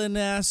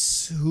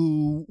villainess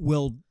who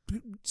will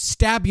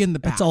stab you in the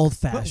back. It's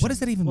old-fashioned. What does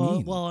that even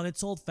mean? Well, and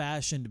it's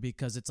old-fashioned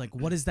because it's like,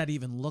 what does that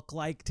even look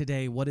like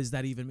today? What does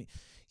that even mean?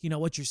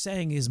 What you're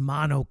saying is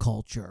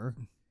monoculture,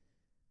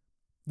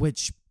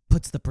 which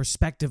puts the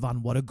perspective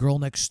on what a girl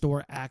next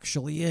door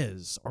actually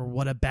is or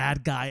what a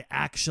bad guy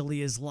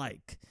actually is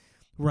like,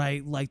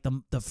 right? Like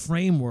the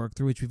framework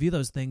through which we view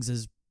those things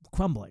is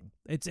crumbling.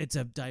 It's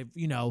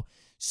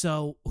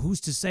so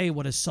who's to say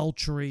what a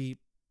sultry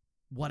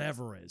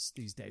whatever is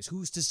these days?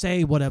 Who's to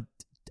say what a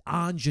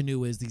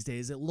ingenue is these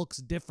days? It looks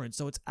different,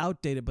 so it's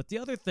outdated. But the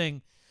other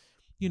thing,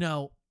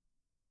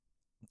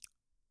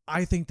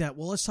 I think that,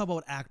 let's talk about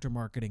what actor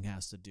marketing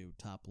has to do,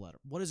 top letter.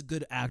 What does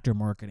good actor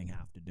marketing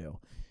have to do?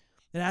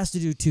 It has to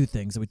do two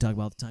things that we talk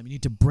about all the time. You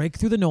need to break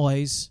through the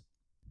noise,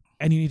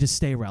 and you need to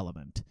stay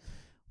relevant.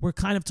 We're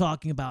kind of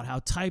talking about how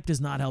type does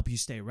not help you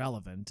stay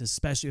relevant,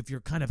 especially if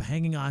you're kind of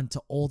hanging on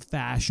to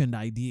old-fashioned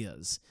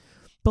ideas.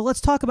 But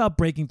let's talk about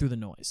breaking through the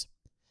noise.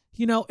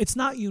 It's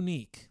not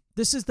unique.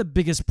 This is the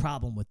biggest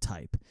problem with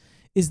type,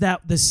 is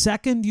that the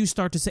second you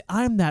start to say,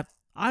 I'm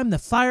the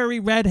fiery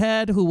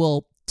redhead who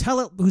will tell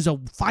it, who's a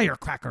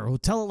firecracker, who'll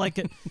tell it like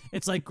it,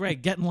 it's like,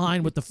 great, get in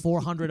line with the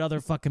 400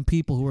 other fucking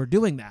people who are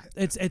doing that.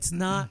 It's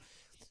not,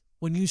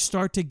 when you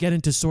start to get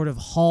into sort of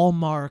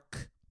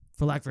hallmark,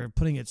 for lack of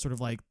putting it, sort of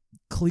like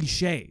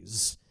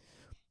cliches,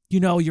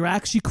 you're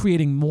actually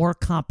creating more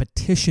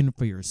competition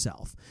for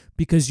yourself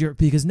because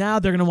now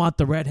they're going to want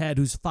the redhead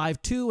who's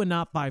 5'2" and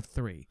not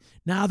 5'3".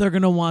 Now they're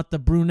going to want the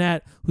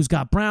brunette who's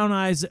got brown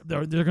eyes.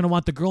 They're going to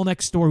want the girl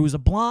next door who's a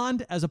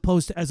blonde, as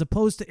opposed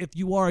to if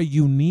you are a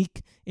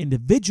unique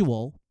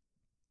individual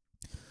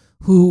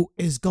who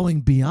is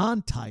going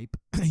beyond type,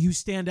 you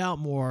stand out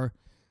more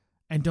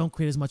and don't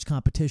create as much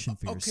competition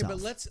for yourself.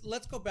 Okay, but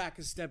let's go back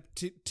a step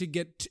to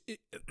get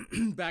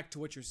back to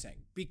what you're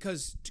saying,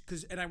 because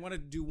and I want to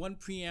do one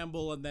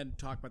preamble and then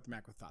talk about the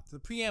macro thoughts. The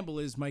preamble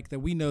is, Mike, that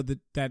we know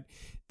that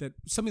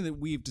something that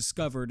we've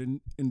discovered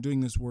in doing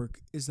this work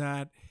is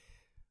that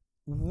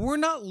we're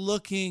not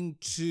looking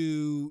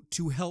to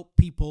help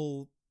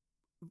people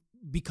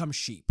become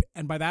sheep,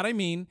 and by that I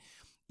mean,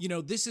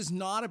 this is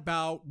not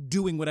about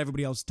doing what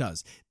everybody else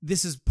does.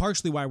 This is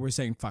partially why we're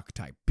saying fuck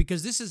type,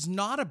 because this is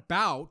not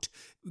about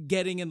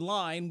getting in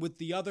line with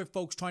the other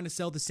folks trying to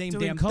sell the same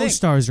damn thing.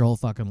 Co-stars your whole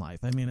fucking life.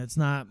 I mean, it's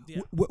not. Yeah.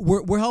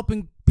 We're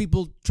helping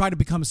people try to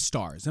become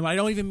stars, and I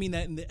don't even mean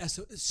that in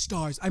the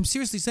stars. I'm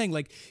seriously saying,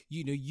 like,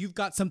 you've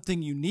got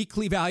something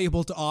uniquely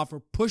valuable to offer.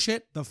 Push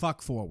it the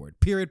fuck forward.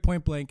 Period.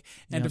 Point blank.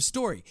 End of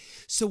story.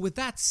 So with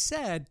that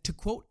said, to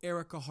quote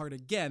Erica Hart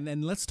again,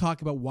 and let's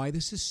talk about why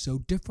this is so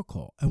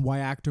difficult and why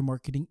actor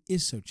marketing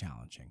is so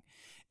challenging.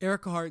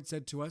 Erica Hart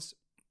said to us,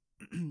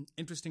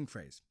 interesting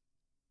phrase,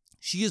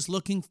 she is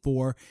looking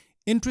for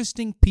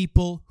interesting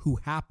people who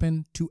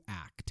happen to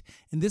act.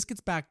 And this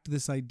gets back to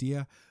this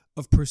idea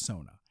of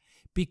persona.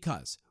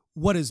 Because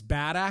what is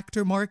bad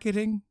actor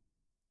marketing?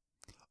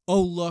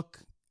 Oh,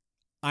 look,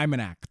 I'm an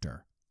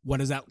actor. What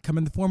does that come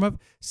in the form of?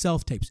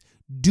 Self-tapes.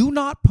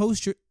 Don't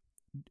post your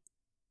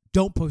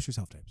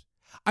self-tapes.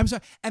 I'm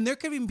sorry. And there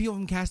could be people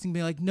from casting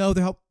being like, no,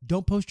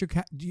 don't post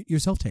your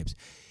self-tapes.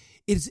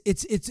 It's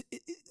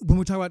when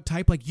we're talking about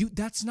type, like,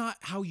 that's not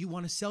how you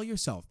want to sell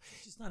yourself.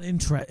 It's just not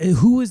interesting.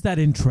 Who is that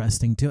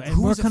interesting to? And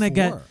we're going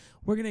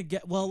to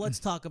get, well, let's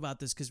talk about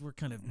this because we're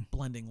kind of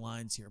blending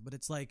lines here, but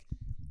it's like,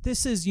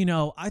 this is,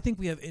 I think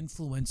we have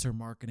influencer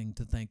marketing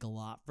to thank a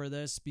lot for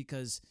this,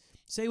 because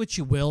say what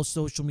you will,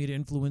 social media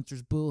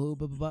influencers, boo-hoo,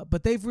 blah, blah, blah,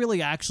 but they've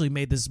really actually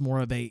made this more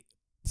of a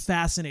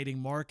fascinating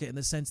market in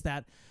the sense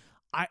that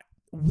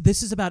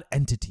this is about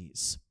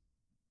entities.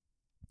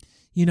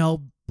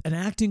 An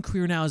acting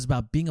career now is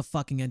about being a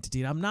fucking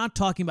entity. And I'm not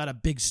talking about a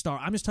big star.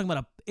 I'm just talking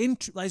about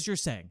as you're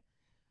saying,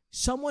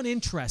 someone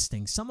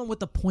interesting, someone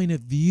with a point of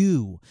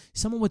view,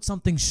 someone with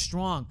something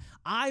strong.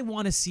 I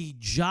want to see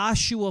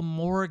Joshua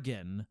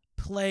Morgan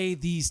play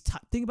these.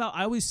 Think about,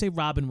 I always say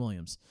Robin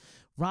Williams.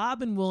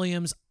 Robin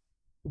Williams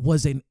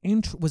was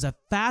a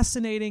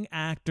fascinating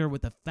actor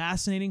with a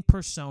fascinating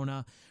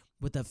persona,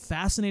 with a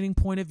fascinating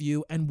point of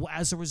view, and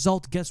as a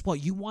result, guess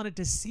what? You wanted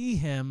to see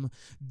him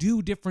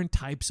do different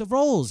types of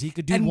roles. He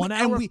could do 1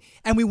 hour.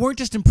 And we weren't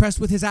just impressed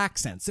with his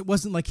accents. It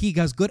wasn't like he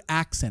does good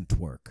accent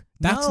work.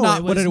 That's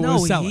not what it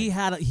was selling.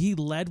 He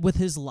led with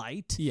his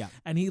light, yeah,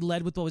 and he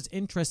led with what was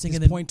interesting,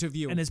 his point of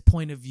view, and his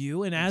point of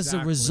view, and as a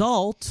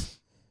result,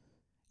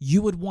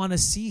 you would want to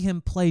see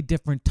him play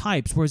different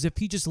types. Whereas if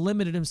he just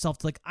limited himself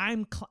to like,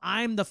 I'm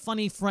the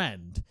funny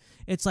friend,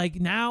 it's like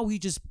now he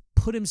just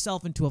put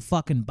himself into a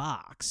fucking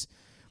box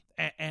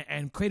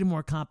and created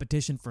more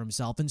competition for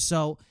himself. And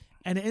so,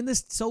 and in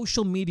this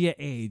social media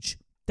age,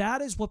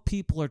 that is what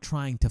people are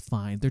trying to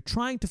find. They're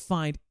trying to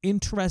find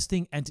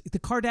interesting, and the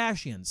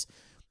Kardashians.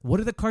 What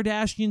do the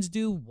Kardashians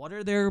do? What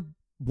are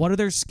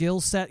their skill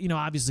set?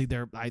 Obviously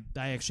I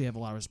actually have a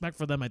lot of respect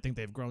for them. I think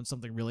they've grown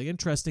something really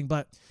interesting,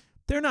 but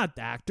they're not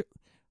actors.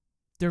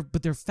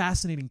 They're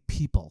fascinating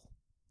people.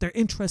 They're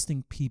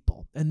interesting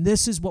people. And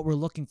this is what we're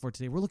looking for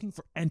today. We're looking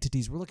for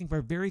entities. We're looking for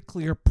very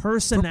clear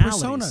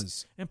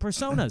personalities. And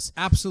personas.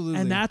 Absolutely.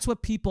 And that's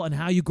what people, and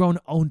how you grow an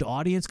owned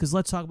audience, because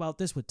let's talk about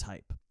this with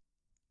type.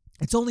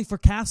 It's only for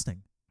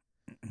casting.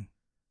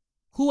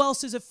 Who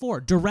else is it for?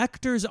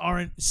 Directors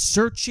aren't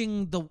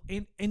searching the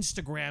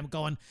Instagram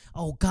going,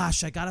 oh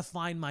gosh, I got to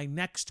find my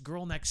next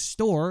girl next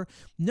door.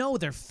 No,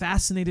 they're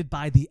fascinated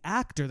by the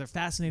actor. They're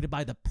fascinated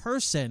by the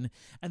person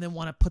and then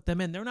want to put them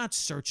in. They're not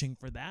searching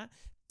for that.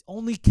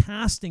 Only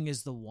casting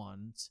is the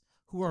ones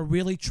who are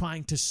really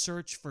trying to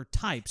search for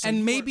types.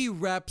 And maybe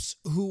reps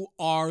who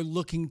are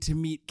looking to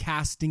meet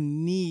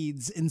casting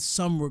needs in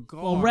some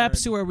regard. Well,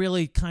 reps who are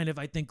really kind of,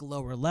 I think,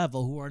 lower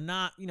level, who are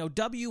not,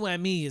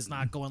 WME is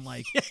not going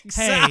like,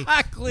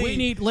 exactly.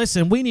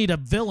 Hey, we need a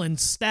villain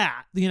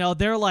stat.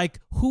 They're like,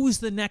 who's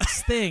the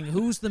next thing?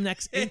 Who's the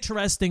next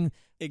interesting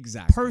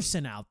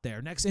person out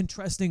there, next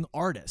interesting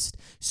artist.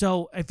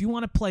 So if you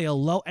want to play a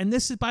low, and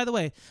this is, by the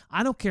way,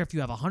 I don't care if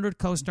you have 100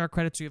 co-star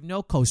credits or you have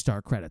no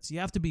co-star credits. You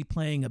have to be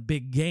playing a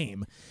big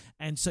game.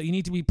 And so you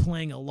need to be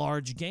playing a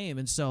large game.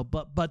 And so,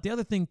 but the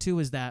other thing too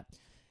is that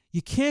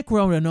you can't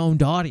grow an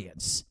owned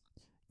audience.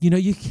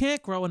 You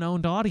can't grow an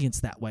owned audience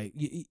that way.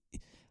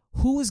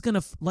 Who is going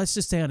to, let's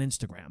just say on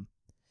Instagram,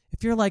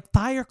 if you're like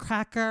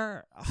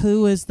Firecracker,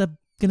 who is going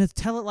to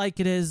tell it like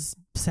it is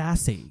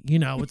sassy?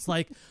 It's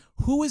like,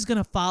 who is going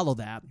to follow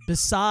that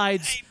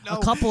besides a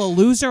couple of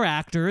loser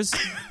actors?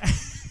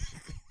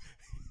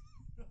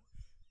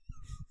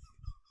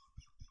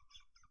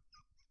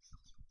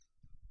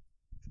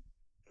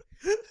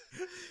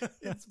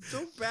 It's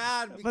so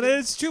bad. But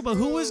it's true. But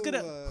who is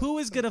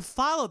gonna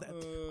follow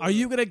that? Are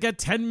you gonna get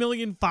 10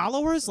 million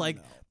followers?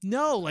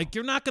 No, like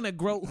you're not gonna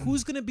grow.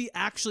 Who's gonna be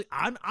actually?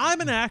 I'm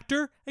an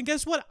actor, and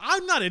guess what?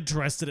 I'm not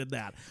interested in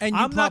that. And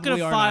I'm not gonna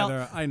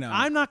follow. I know.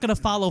 I'm not gonna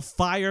follow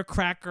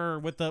Firecracker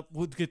with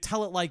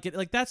tell it like it.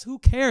 Like that's who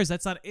cares.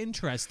 That's not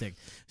interesting.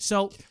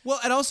 So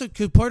and also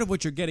because part of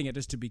what you're getting at,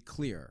 just to be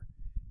clear,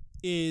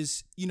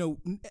 is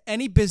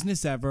any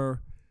business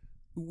ever.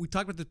 We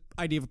talked about the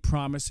idea of a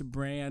promise, a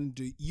brand,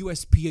 a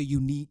USP, a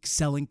unique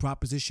selling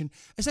proposition.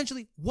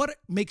 Essentially, what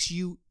makes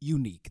you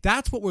unique?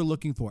 That's what we're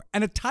looking for.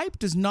 And a type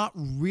does not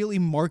really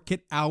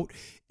market out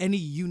any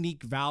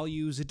unique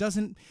values. It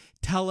doesn't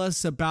tell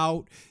us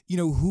about,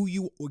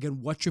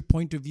 what your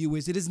point of view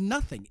is. It is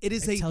nothing. It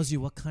tells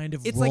you what kind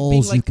of it's roles like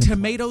being like you can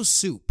tomato play.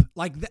 Soup.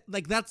 Like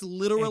that's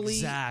literally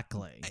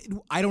exactly.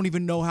 I don't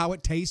even know how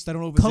it tastes. I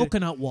don't know if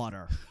coconut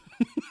water.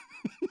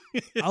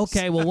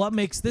 Okay, well, what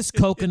makes this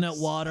coconut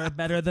water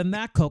better than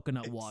that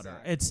coconut water?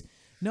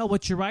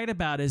 What you're right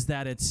about is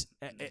that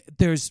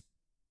there's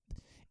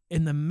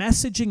in the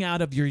messaging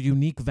out of your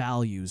unique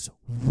values.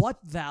 What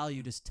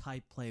value does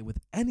type play with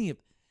any of?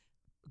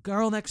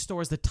 Girl Next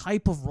Door is the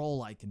type of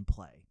role I can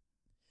play.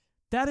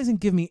 That doesn't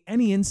give me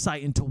any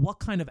insight into what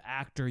kind of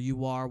actor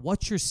you are,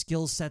 what your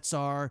skill sets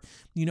are,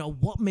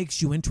 what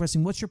makes you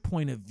interesting, what's your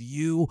point of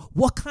view,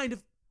 what kind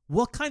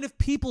of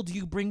people do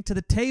you bring to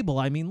the table?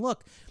 I mean,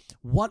 look,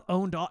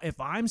 if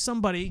I'm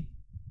somebody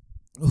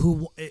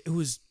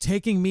who's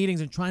taking meetings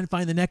and trying to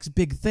find the next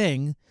big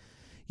thing,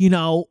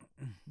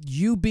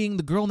 you being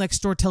the girl next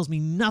door tells me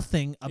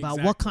nothing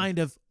about what kind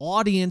of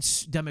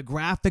audience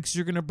demographics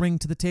you're going to bring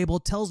to the table.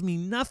 It tells me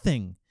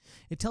nothing.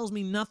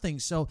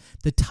 So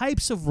the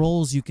types of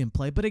roles you can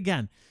play, but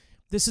again,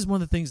 this is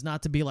one of the things,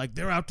 not to be like,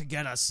 they're out to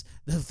get us,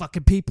 the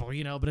fucking people,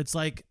 but it's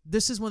like,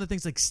 this is one of the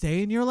things, like,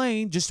 stay in your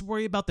lane. Just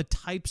worry about the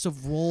types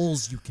of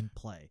roles you can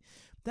play.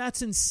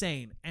 That's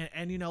insane.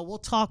 And we'll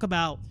talk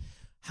about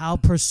how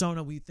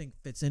persona we think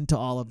fits into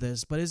all of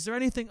this. But is there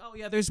anything,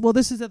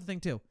 this is the other thing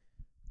too.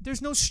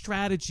 There's no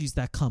strategies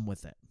that come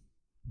with it.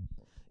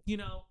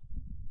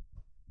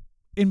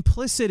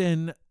 Implicit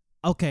in,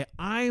 okay,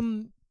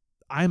 I'm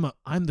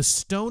the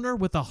stoner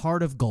with a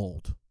heart of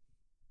gold.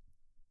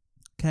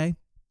 Okay?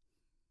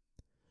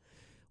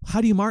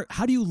 How do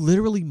you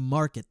literally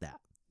market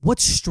that? What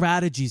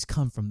strategies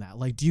come from that?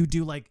 Like, do you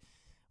do like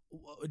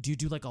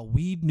a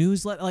weed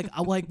newsletter? Like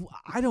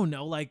I don't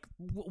know. Like,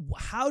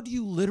 how do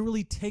you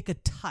literally take a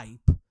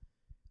type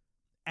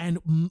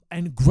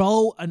and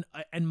grow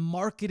and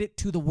market it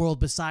to the world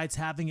besides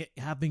having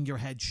your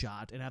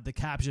headshot and have the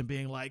caption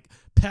being like,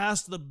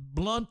 "Pass the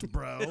blunt,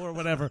 bro," or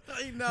whatever?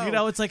 I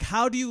know. It's like,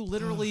 how do you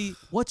literally?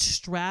 What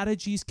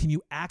strategies can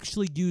you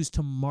actually use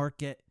to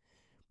market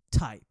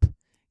type?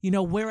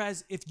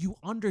 Whereas if you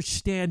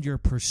understand your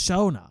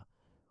persona,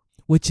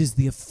 which is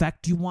the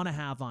effect you want to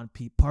have on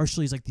people,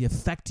 partially is like the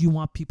effect you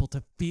want people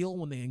to feel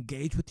when they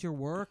engage with your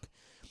work.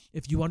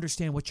 If you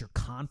understand what your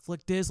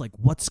conflict is, like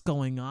what's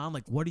going on,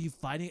 like what are you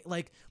fighting,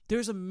 like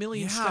there's a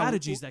million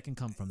strategies that can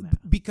come from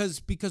that.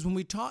 Because when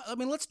we talk, I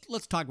mean, let's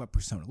talk about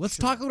persona. Let's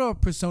talk about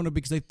persona,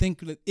 because I think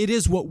that it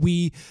is what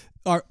we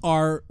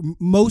are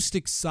most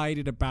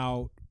excited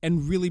about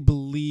and really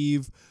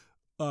believe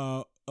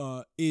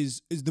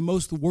is the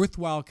most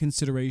worthwhile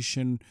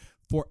consideration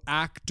for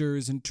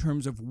actors in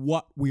terms of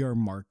what we are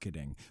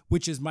marketing,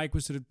 which is Mike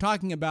was sort of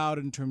talking about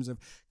in terms of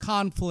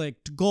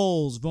conflict,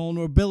 goals,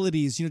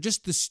 vulnerabilities,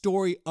 just the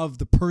story of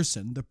the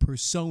person, the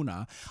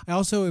persona. I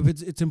also, if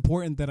it's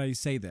important that I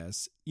say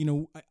this,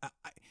 and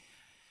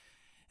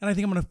I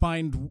think I'm going to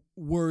find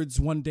words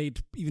one day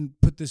to even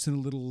put this in a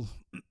little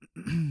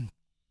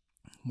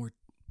more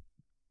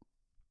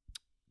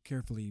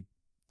carefully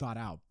thought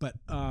out, but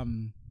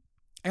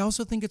I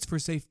also think it's for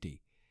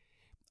safety.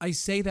 I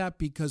say that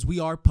because we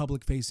are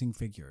public-facing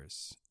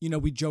figures.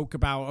 We joke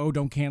about, oh,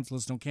 don't cancel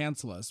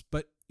us.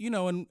 But,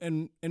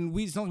 and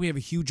we, it's not like we have a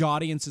huge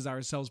audiences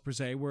ourselves per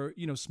se. We're,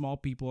 small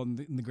people in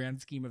the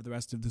grand scheme of the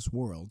rest of this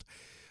world.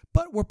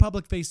 but we're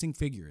public facing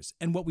figures,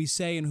 and what we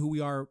say and who we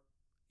are,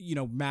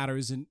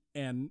 matters and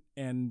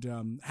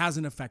has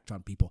an effect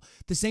on people.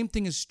 The same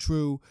thing is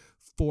true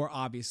for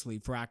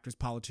actors,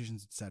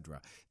 politicians,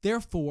 etc.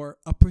 Therefore,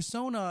 a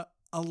persona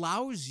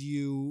allows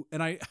you,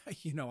 and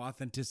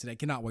authenticity. I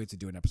cannot wait to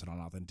do an episode on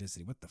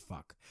authenticity. What the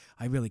fuck?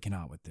 I really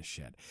cannot with this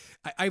shit.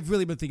 I've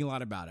really been thinking a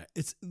lot about it.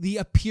 It's the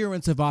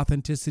appearance of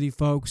authenticity,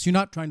 folks. You're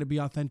not trying to be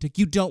authentic.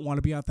 You don't want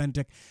to be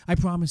authentic. I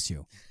promise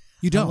you.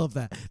 You don't. I love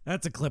that.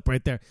 That's a clip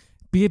right there.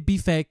 Be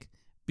fake.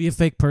 Be a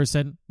fake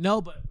person. No,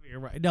 but you're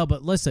right. No,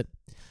 but listen.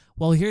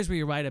 Well, here's what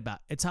you're right about.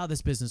 It's how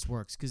this business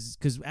works. Because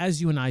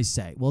as you and I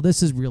say, well,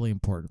 this is really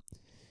important.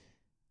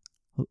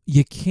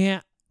 You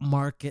can't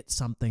market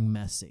something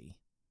messy.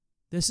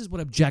 This is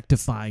what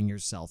objectifying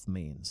yourself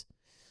means.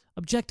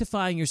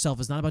 Objectifying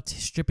yourself is not about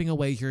stripping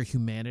away your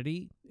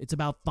humanity. It's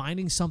about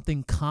finding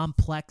something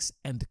complex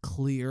and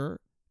clear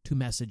to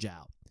message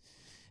out.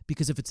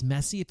 Because if it's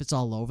messy, if it's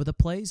all over the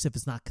place, if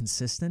it's not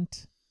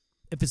consistent,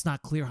 if it's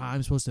not clear how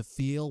I'm supposed to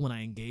feel when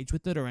I engage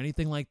with it or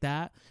anything like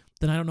that,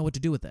 then I don't know what to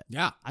do with it.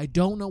 Yeah. I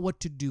don't know what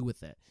to do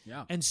with it.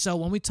 Yeah. And so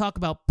when we talk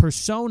about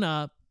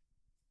persona,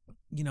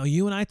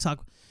 you and I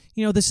talk,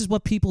 this is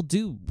what people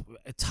do.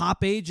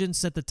 Top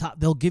agents at the top,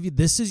 they'll give you,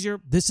 this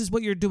is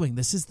what you're doing.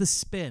 This is the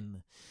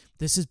spin.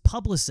 This is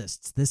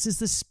publicists. This is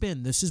the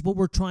spin. This is what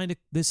we're trying to,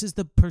 this is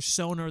the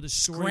persona or the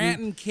story.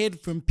 Scranton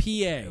kid from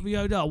PA.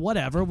 No,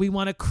 whatever. We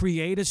want to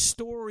create a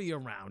story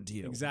around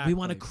you. Exactly. We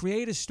want to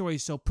create a story.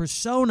 So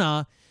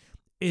persona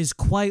is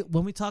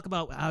when we talk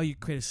about how you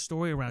create a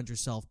story around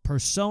yourself,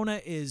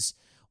 persona is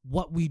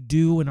what we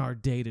do in our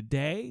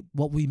day-to-day,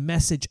 what we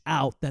message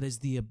out that is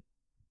the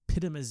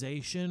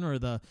epitomization or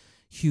the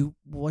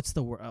what's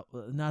the word?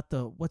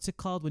 What's it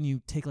called when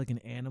you take like an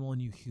animal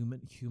and you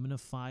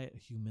humanify,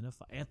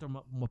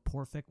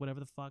 anthropomorphic, whatever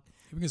the fuck.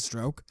 Having a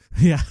stroke?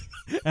 Yeah,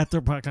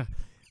 anthropomorphic,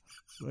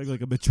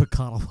 like a Mitch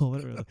McConnell,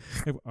 whatever.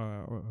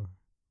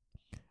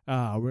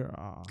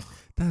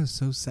 That was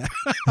so sad.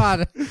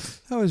 That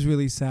was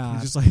really sad.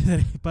 Just like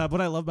that. But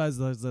what I love about is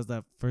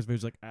that first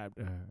page, like.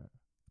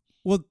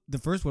 Well, the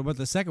first one, but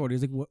the second one,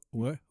 he's like,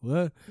 what?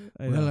 But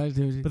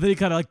then he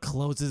kind of like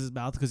closes his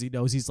mouth because he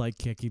knows he's like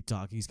can't keep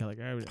talking. He's kind of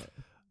like,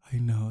 I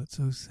know, it's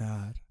so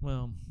sad.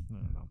 Well, I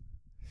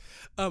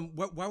don't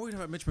know. Why were we talking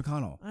about Mitch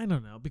McConnell? I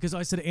don't know because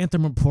I said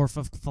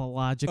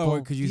anthropomorphological. Oh,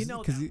 because you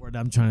know that word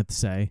I'm trying to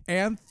say.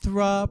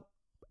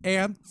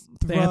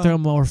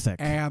 Anthropomorphic.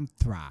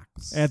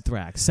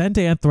 Anthrax. Send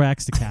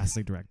anthrax to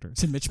casting directors.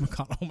 To Mitch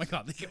McConnell. Oh my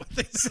God, they get what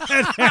they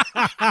said.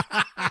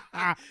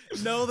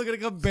 No, they're gonna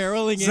come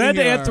barreling in. Send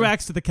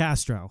anthrax to the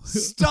Castro.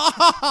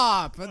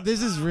 Stop!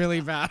 This is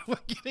really bad. We're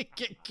gonna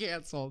get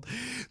canceled.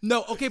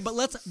 No, okay, but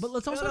let's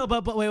also. No,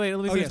 but wait.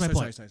 Let me finish my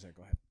point. Sorry.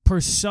 Go ahead.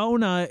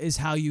 Persona is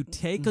how you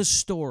take a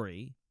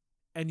story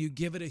and you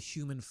give it a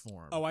human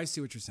form. Oh, I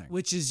see what you're saying.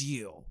 Which is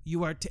you.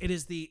 You are. It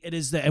is the.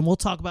 And we'll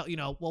talk about.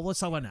 Let's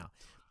talk about now.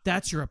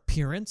 That's your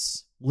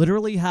appearance.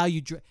 Literally, how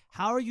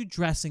are you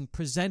dressing,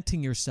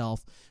 presenting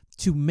yourself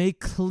to make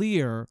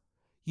clear,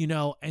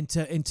 and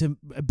to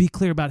be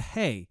clear about,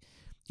 hey,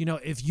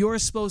 if you're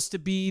supposed to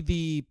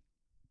be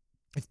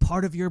if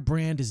part of your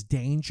brand is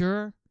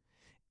danger,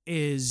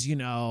 is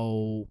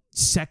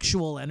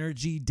sexual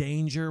energy,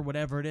 danger,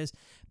 whatever it is,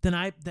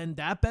 then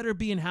that better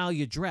be in how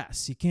you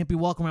dress. You can't be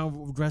walking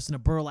around dressed in a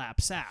burlap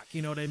sack.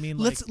 You know what I mean?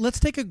 Let's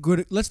take a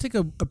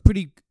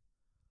pretty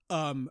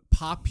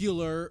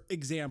popular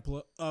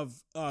example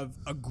of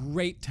a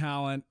great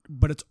talent,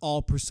 but it's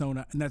all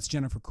persona, and that's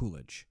Jennifer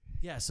Coolidge.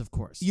 Yes, of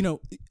course.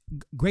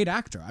 Great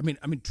actor. I mean,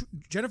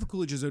 Jennifer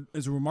Coolidge is a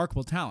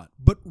remarkable talent,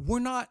 but we're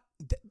not.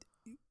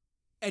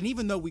 And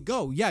even though we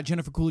go, yeah,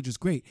 Jennifer Coolidge is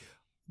great.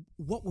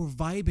 What we're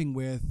vibing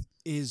with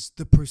is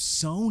the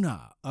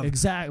persona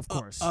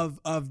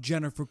of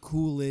Jennifer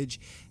Coolidge.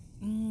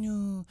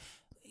 No.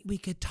 We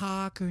could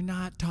talk or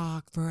not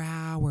talk for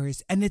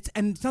hours, and it's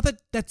not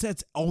that that's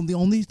the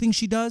only thing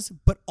she does,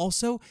 but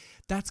also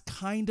that's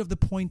kind of the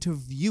point of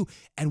view.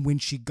 And when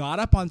she got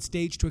up on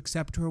stage to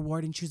accept her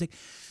award, and she was like,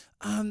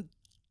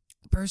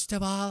 first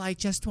of all, I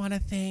just want to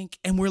thank,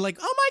 and we're like,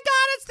 oh my God,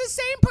 it's the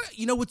same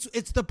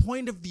it's the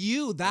point of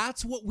view.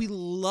 That's what we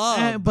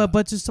love.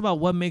 But just about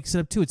what makes it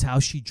up too. It's how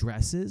she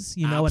dresses,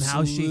 and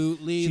how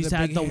she's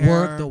had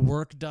the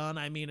work done.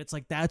 I mean, it's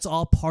like that's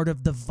all part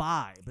of the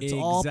vibe. It's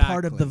all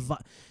part of the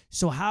vibe.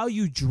 So how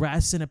you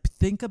dress and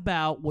think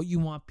about what you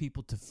want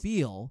people to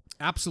feel.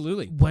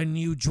 Absolutely. When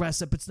you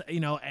dress up, it's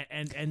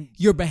and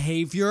your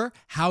behavior,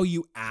 how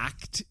you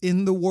act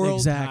in the world,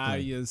 exactly. How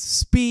you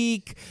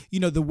speak,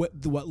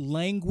 what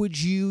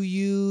language you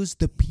use,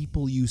 the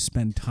people you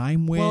spend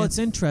time with. Well, it's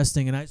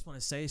interesting, and I just want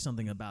to say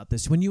something about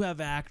this. When you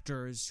have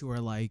actors who are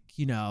like,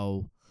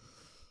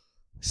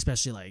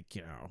 especially like,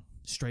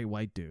 straight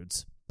white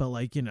dudes. But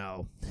like,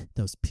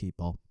 those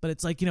people. But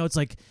it's like,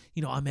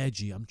 I'm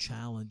edgy, I'm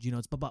challenged,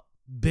 it's but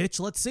bitch,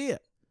 let's see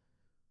it.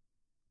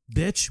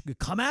 Bitch,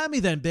 come at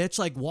me then, bitch.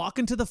 Like walk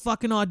into the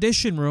fucking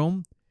audition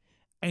room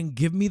and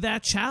give me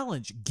that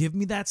challenge. Give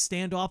me that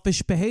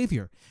standoffish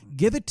behavior.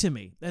 Give it to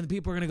me. And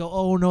people are going to go,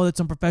 oh, no, that's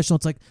unprofessional.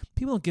 It's like,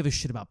 people don't give a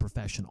shit about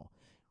professional.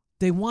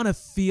 They want to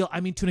feel, to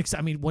an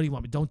extent, what do you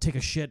want me? Don't take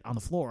a shit on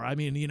the floor.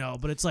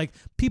 But it's like,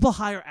 people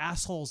hire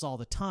assholes all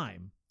the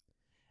time.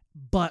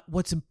 But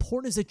what's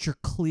important is that you're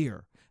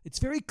clear. It's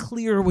very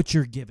clear what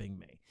you're giving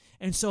me.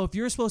 And so if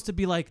you're supposed to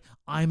be like,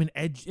 I'm an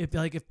edge,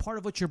 if part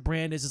of what your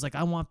brand is like,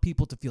 I want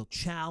people to feel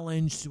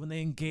challenged when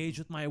they engage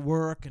with my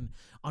work and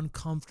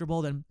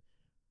uncomfortable, then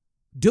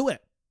do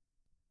it.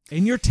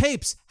 In your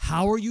tapes,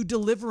 how are you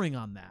delivering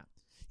on that?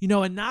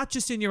 And not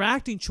just in your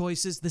acting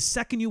choices, the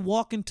second you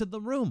walk into the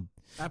room.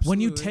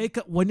 Absolutely.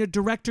 When your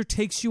director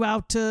takes you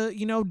out to,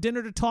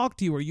 dinner to talk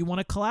to you, or you want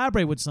to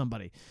collaborate with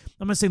somebody.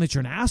 I'm not saying that you're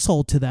an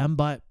asshole to them,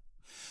 but.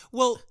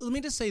 Well, let me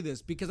just say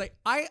this, because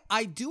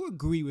I do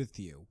agree with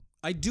you.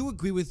 I do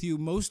agree with you,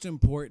 most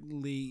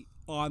importantly,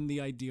 on the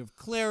idea of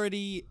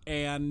clarity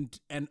and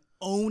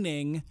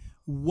owning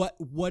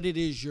what it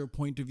is your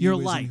point of view your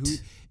is.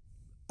 Light.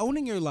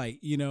 Owning your light,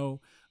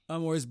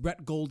 or as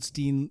Brett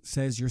Goldstein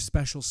says, your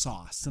special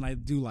sauce. And I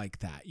do like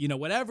that.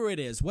 Whatever it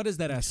is, what is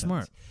that essence?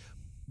 Smart.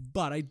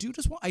 But I do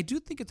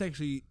think it's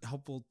actually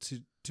helpful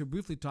to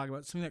briefly talk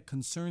about something that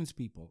concerns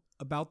people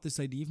about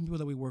this idea, even people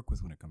that we work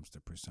with when it comes to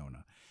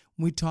persona.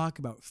 When we talk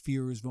about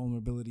fears,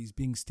 vulnerabilities,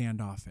 being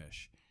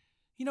standoffish,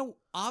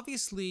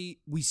 obviously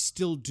we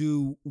still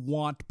do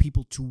want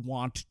people to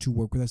want to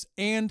work with us.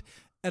 And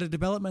at a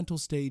developmental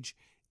stage,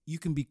 you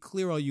can be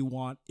clear all you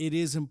want. It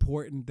is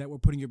important that we're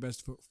putting your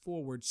best foot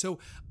forward. So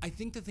I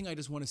think the thing I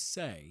just want to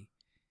say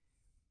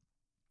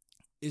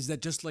is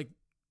that just like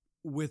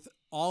with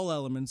all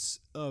elements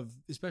of,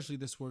 especially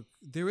this work,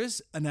 there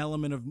is an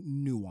element of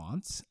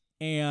nuance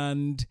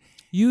and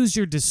use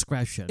your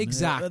discretion.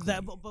 Exactly.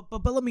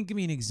 But let me give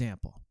me an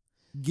example.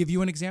 Give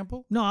you an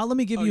example? No, let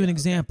me give you an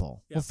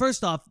example. Okay. Yeah. Well,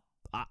 first off,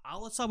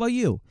 let's talk about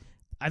you.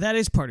 That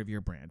is part of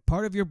your brand.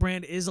 Part of your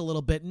brand is a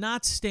little bit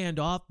not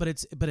standoff,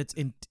 but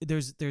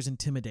there's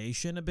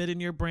intimidation a bit in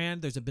your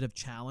brand. There's a bit of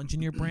challenge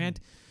in your brand.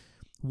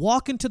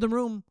 Walk into the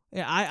room.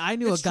 I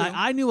knew It's a guy. true.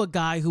 I knew a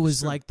guy who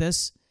was like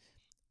this,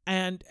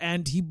 and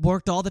he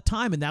worked all the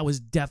time, and that was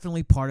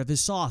definitely part of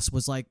his sauce.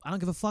 Was like, I don't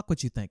give a fuck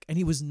what you think, and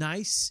he was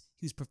nice.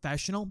 He was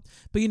professional,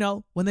 but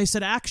when they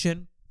said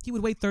action, he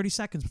would wait 30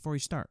 seconds before he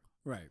start.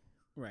 Right.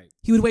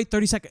 He would wait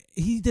 30 seconds.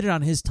 He did it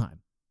on his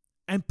time.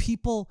 And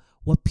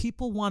what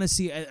people want to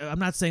see, I'm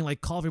not saying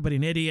like call everybody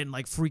an idiot and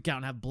like freak out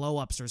and have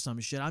blow-ups or some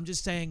shit. I'm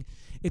just saying,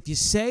 if you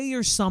say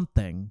you're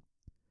something,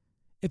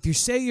 if you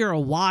say you're a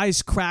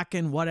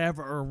wisecracking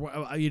whatever,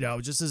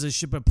 or just as a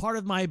shit, but part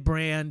of my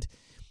brand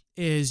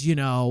is,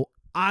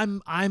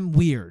 I'm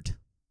weird.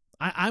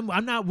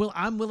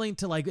 I'm willing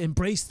to like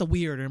embrace the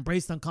weird or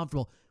embrace the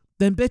uncomfortable.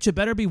 Then bitch, it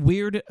better be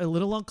weird, a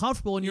little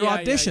uncomfortable in your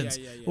auditions.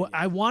 Yeah.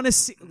 I want to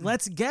see.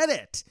 Let's get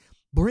it.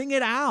 Bring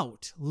it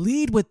out.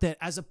 Lead with it,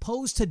 as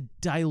opposed to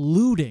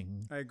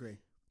diluting. I agree.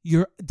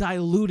 You're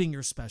diluting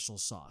your special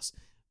sauce.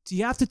 So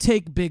you have to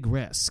take big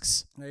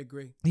risks. I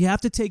agree. You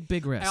have to take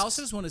big risks. I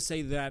also just want to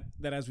say that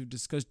as we've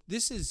discussed,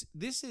 this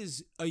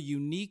is a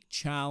unique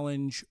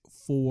challenge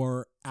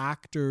for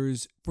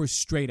actors, for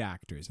straight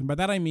actors, and by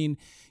that I mean,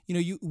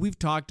 we've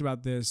talked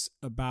about this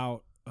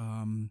about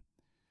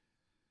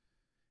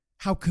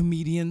how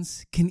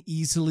comedians can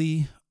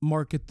easily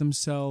market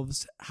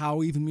themselves,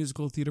 how even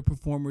musical theater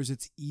performers,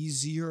 it's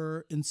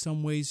easier in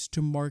some ways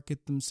to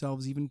market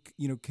themselves, even,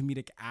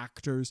 comedic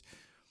actors.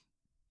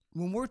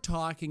 When we're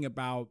talking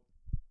about,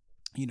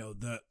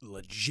 the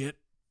legit,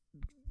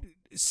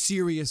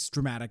 serious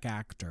dramatic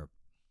actor,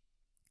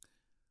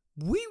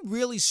 we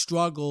really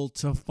struggle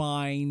to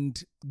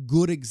find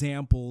good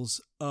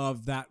examples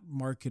of that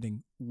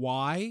marketing.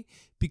 Why?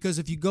 Because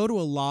if you go to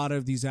a lot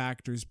of these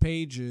actors'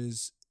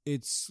 pages,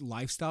 it's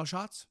lifestyle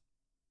shots.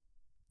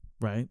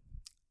 Right.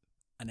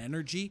 An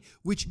energy,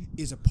 which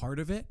is a part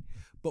of it.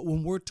 But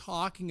when we're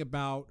talking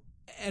about,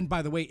 and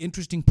by the way,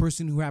 interesting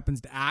person who happens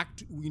to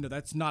act,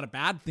 that's not a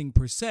bad thing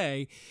per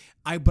se.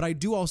 But I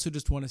do also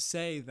just want to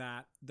say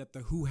that the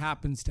who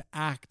happens to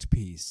act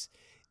piece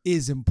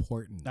is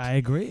important. I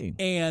agree.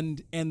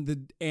 And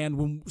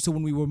when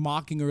we were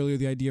mocking earlier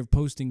the idea of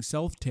posting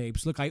self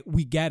tapes, look,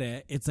 we get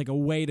it. It's like a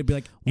way to be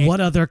like,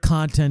 what other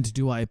content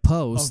do I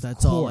post?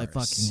 That's all I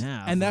course. fucking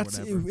have. And that's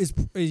is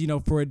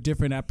for a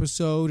different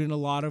episode in a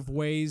lot of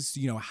ways.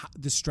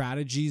 The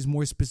strategies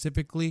more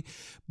specifically,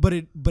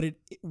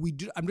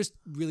 I'm just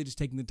really just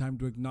taking the time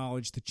to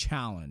acknowledge the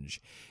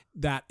challenge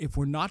that if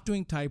we're not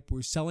doing type,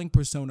 we're selling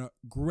persona,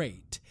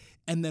 great.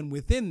 And then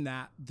within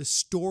that, the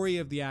story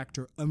of the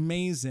actor,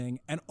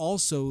 amazing. And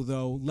also,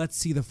 though, let's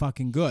see the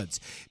fucking goods.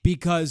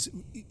 Because,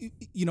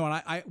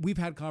 and we've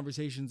had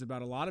conversations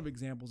about a lot of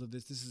examples of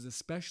this. This is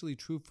especially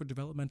true for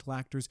developmental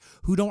actors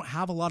who don't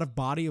have a lot of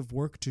body of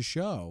work to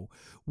show.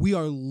 We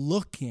are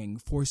looking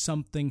for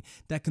something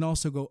that can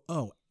also go,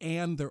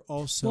 and they're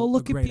also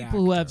look a great at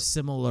people who have actor.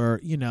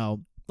 similar,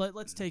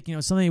 let's take,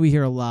 something we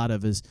hear a lot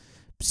of is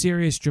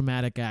serious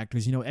dramatic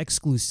actors.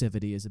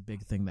 Exclusivity is a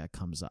big thing that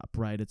comes up,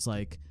 right? It's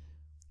like,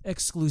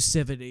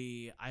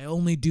 exclusivity. I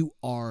only do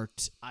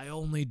art. I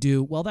only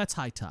do, well, that's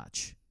high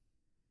touch.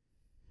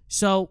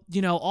 So,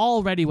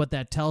 already what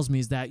that tells me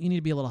is that you need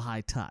to be a little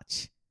high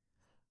touch.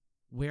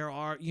 Where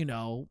are,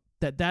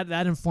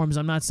 that informs,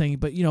 I'm not saying,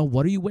 but,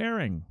 what are you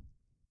wearing?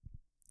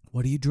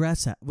 What do you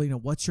dress at? What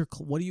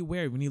do you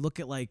wear? When you look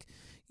at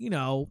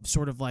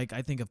sort of like,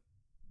 I think of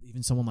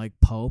even someone like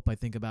Pope, I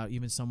think about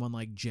even someone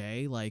like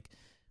Jay, like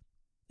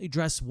they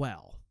dress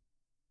well.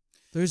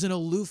 There's an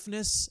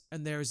aloofness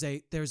and there's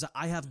a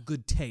I have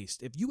good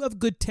taste. If you have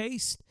good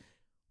taste,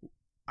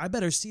 I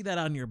better see that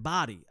on your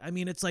body. I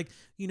mean, it's like,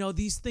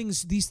 these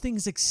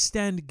things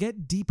extend,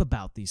 get deep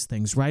about these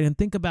things, right? And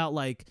think about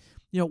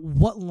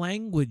what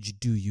language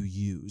do you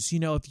use?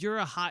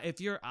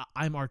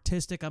 I'm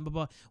artistic,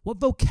 what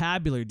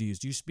vocabulary do you use?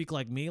 Do you speak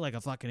like me, like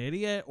a fucking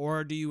idiot?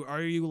 Or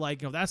are you like,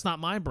 that's not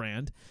my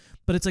brand?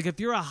 But it's like, if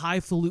you're a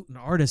highfalutin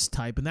artist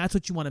type and that's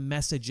what you want to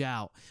message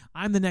out,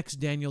 I'm the next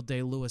Daniel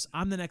Day-Lewis,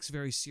 I'm the next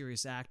very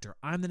serious actor,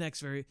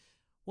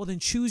 well, then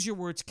choose your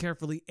words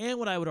carefully. And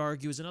what I would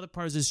argue is another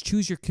part is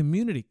choose your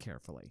community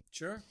carefully.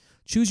 Sure.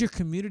 Choose your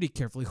community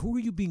carefully. Who are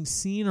you being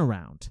seen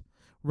around,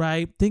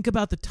 right? Think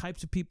about the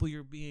types of people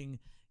you're being,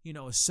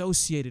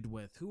 associated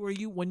with. Who are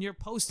you when you're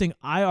posting?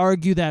 I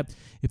argue that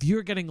if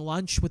you're getting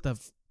lunch with a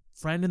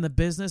friend in the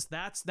business,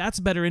 that's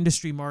better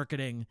industry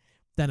marketing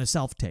than a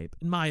self-tape,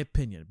 in my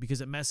opinion,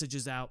 because it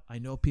messages out, I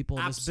know people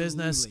in this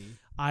business.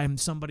 I'm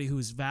somebody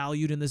who's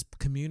valued in this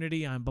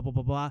community. I'm blah, blah,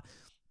 blah, blah.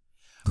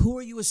 Who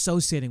are you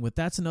associating with?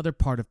 That's another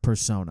part of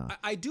persona.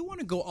 I do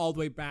want to go all the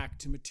way back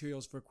to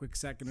materials for a quick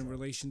second in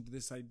relation to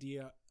this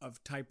idea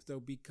of type, though,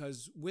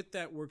 because with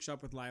that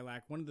workshop with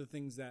Lilac, one of the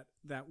things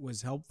that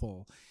was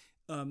helpful,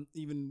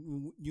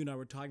 even you and I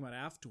were talking about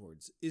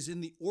afterwards, is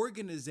in the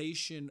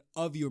organization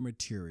of your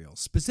materials,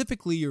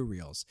 specifically your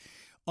reels,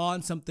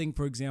 on something,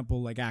 for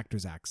example, like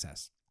Actors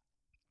Access.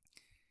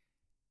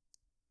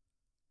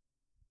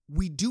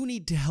 We do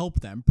need to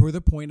help them, per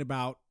the point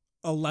about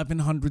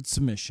 1,100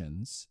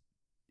 submissions,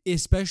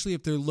 especially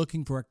if they're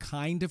looking for a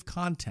kind of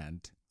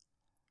content,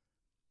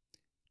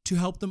 to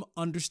help them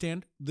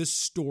understand the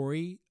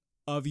story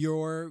of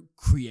your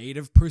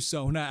creative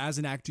persona as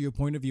an actor, your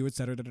point of view,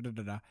 etc.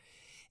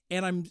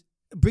 And I'm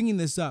bringing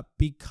this up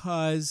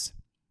because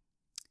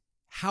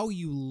how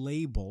you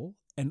label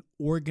and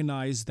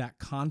organize that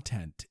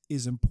content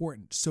is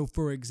important. So,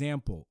 for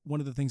example, one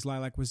of the things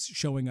Lilac was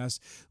showing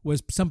us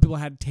was some people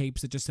had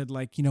tapes that just said,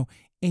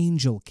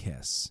 angel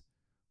kiss.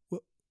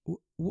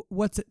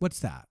 What's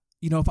that?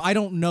 If I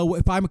don't know,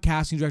 if I'm a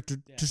casting director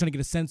just trying to get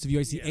a sense of you,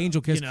 I see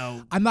Angel Kiss,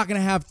 I'm not going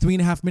to have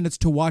 3.5 minutes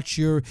to watch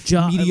your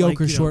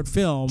mediocre short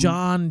film.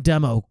 John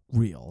demo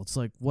reel. It's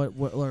like what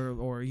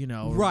or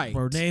right.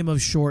 Or name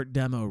of short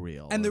demo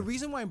reel. And the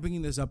reason why I'm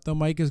bringing this up though,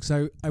 Mike, is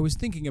because I was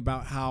thinking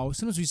about how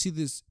sometimes we see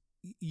this,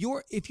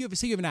 if you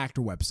have an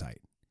actor website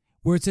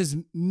where it says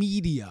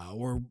media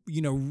or,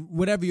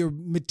 whatever your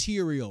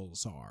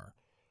materials are,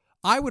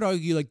 I would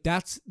argue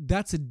that's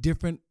a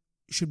different,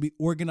 should be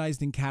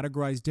organized and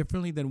categorized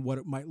differently than what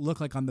it might look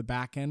like on the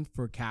back end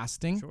for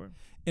casting. Sure.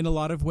 In a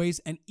lot of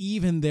ways. And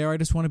even there, I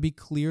just want to be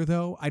clear,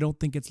 though, I don't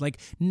think it's like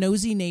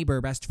nosy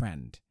neighbor, best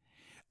friend.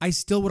 I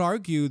still would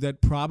argue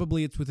that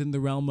probably it's within the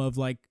realm of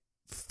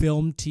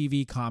film,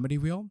 TV, comedy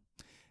reel,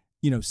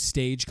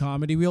 stage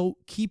comedy reel.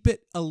 Keep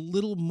it a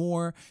little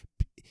more,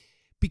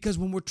 because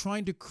when we're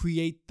trying to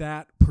create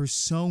that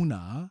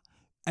persona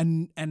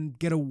and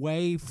get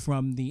away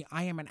from the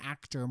I am an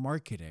actor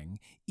marketing,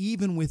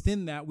 even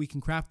within that, we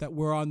can craft that.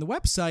 We're on the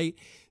website.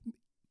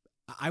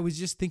 I was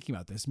just thinking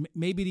about this.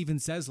 Maybe it even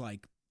says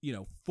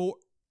for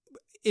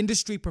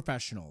industry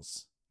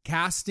professionals,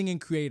 casting and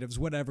creatives,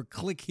 whatever,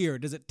 click here.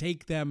 Does it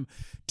take them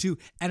to,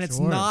 and it's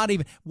not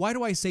even, why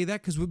do I say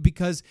that?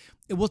 Because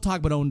we'll talk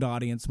about owned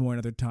audience more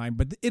another time,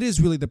 but it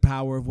is really the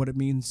power of what it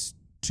means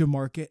to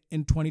market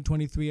in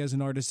 2023 as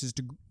an artist is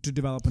to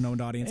develop an owned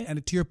audience.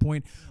 And to your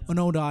point, an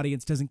owned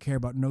audience doesn't care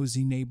about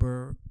nosy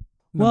neighbor.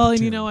 Well,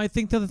 and I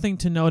think the other thing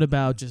to note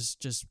about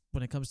just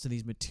when it comes to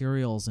these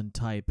materials and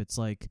type, it's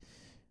like,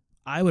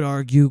 I would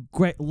argue,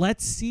 great,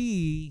 let's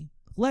see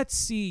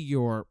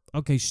your,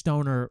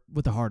 stoner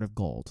with a heart of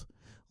gold.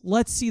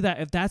 Let's see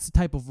that if that's the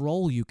type of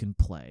role you can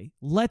play,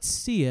 let's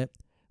see it,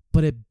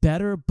 but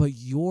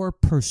your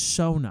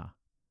persona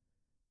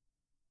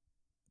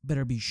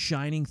better be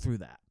shining through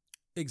that.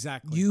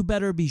 Exactly. You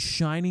better be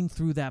shining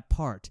through that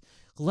part.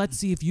 Let's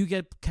see if you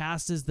get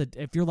cast as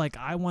if you're like,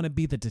 I want to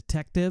be the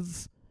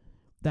detective,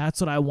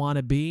 that's what I want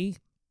to be.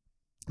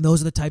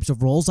 Those are the types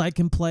of roles I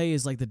can play,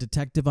 is like the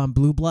detective on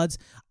Blue Bloods.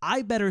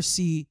 I better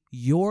see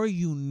your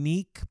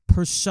unique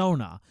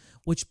persona,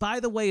 which, by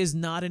the way, is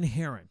not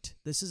inherent.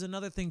 This is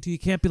another thing, too. You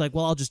can't be like,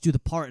 well, I'll just do the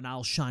part and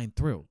I'll shine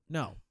through.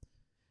 No.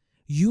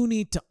 You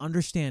need to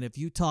understand, if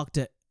you talk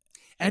to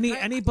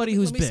anybody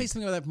who's big. Let me say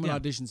something about that from an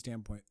audition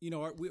standpoint.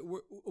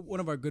 We're, one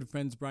of our good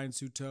friends, Brian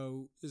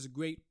Suto, is a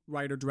great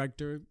writer,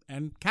 director,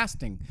 and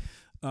casting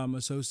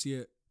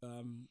associate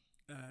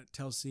at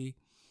Telsey.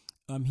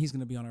 He's going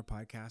to be on our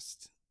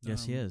podcast.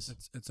 Yes, he is.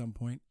 At some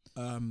point.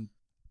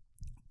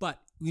 But,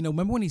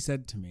 remember when he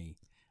said to me,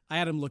 I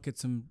had him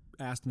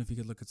asked him if he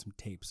could look at some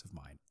tapes of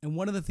mine. And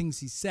one of the things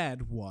he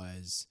said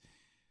was,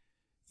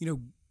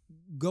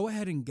 go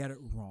ahead and get it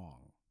wrong.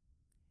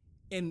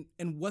 And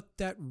what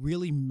that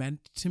really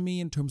meant to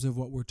me in terms of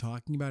what we're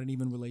talking about and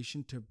even in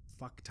relation to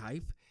fuck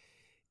type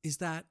is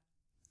that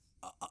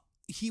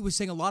he was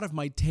saying a lot of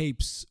my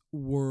tapes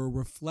were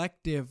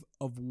reflective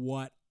of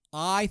what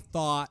I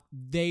thought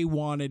they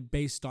wanted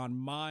based on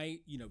my,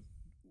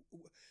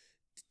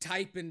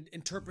 type and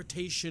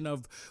interpretation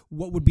of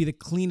what would be the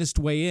cleanest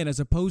way in, as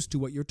opposed to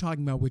what you're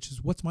talking about, which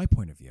is what's my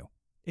point of view.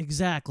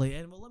 Exactly.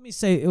 And let me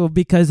say,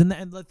 because, and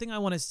the thing I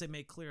want to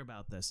make clear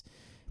about this,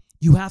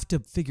 you have to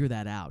figure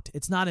that out.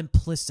 It's not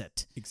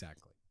implicit.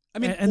 Exactly. I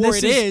mean, and or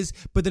it is,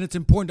 but then it's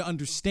important to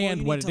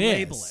understand what it is.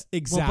 Label it.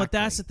 Exactly. Well, but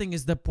that's the thing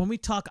is that when we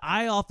talk,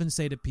 I often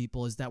say to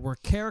people is that we're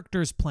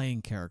characters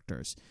playing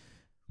characters.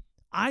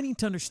 I need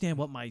to understand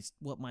what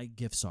my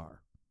gifts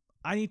are.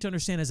 I need to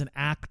understand as an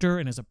actor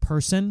and as a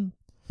person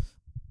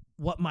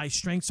what my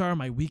strengths are,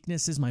 my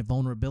weaknesses, my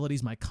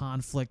vulnerabilities, my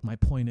conflict, my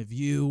point of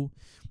view,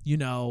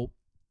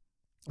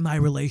 my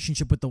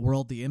relationship with the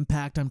world, the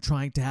impact I'm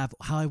trying to have,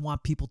 how I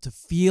want people to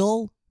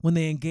feel when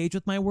they engage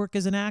with my work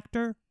as an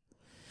actor.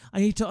 I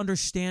need to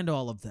understand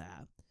all of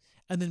that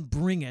and then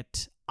bring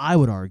it, I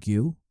would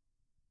argue,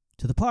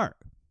 to the part.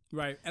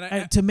 Right.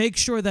 And to make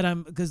sure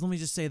that because let me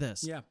just say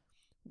this. Yeah.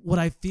 What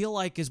I feel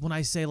like is when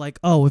I say like,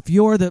 oh, if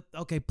you're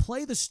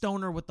play the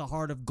stoner with the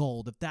heart of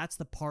gold, if that's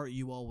the part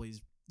you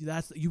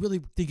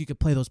really think you could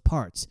play those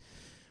parts.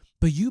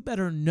 But you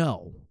better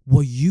know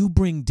what you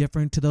bring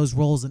different to those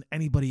roles than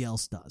anybody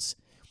else does.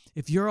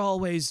 If you're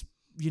always,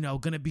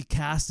 going to be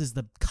cast as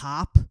the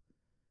cop,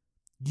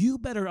 you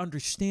better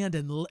understand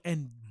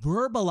and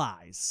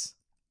verbalize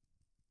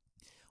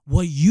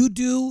what you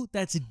do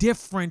that's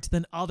different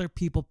than other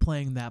people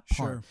playing that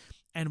part. Sure.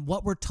 And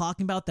what we're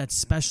talking about, that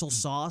special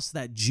sauce,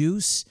 that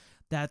juice,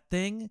 that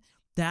thing,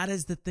 that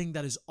is the thing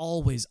that is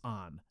always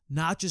on,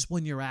 not just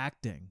when you're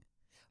acting.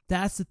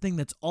 That's the thing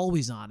that's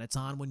always on. It's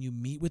on when you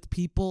meet with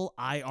people,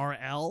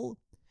 IRL.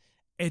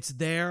 It's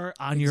there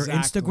on your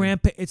Instagram.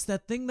 It's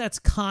that thing that's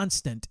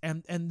constant.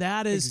 And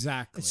that is...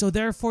 Exactly. So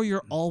therefore,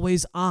 you're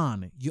always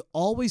on. You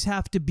always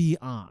have to be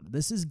on.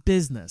 This is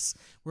business.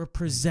 We're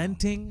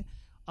presenting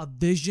a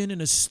vision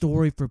and a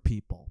story for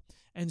people.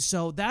 And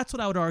so that's what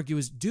I would argue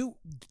is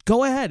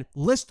go ahead.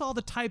 List all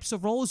the types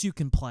of roles you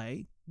can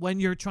play when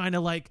you're trying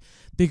to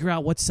figure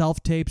out what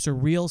self-tapes or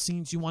real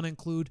scenes you want to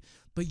include.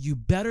 But you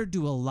better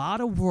do a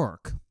lot of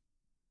work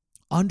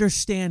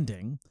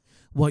understanding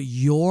what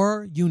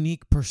your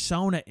unique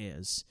persona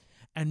is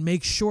and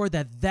make sure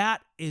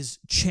that is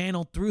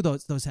channeled through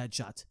those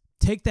headshots.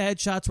 Take the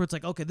headshots where it's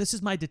like, okay, this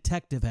is my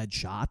detective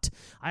headshot.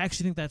 I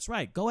actually think that's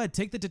right. Go ahead,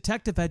 take the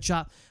detective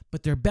headshot,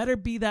 but there better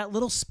be that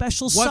little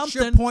special something. What's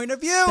your point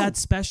of view? That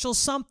special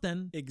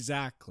something.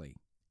 Exactly.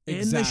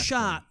 In the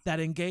shot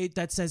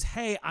that says,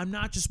 hey, I'm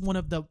not just one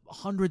of the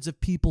hundreds of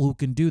people who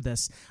can do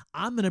this.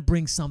 I'm going to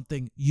bring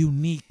something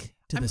unique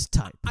to this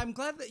type. I'm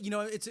glad that,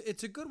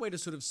 it's a good way to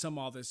sort of sum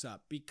all this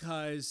up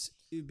because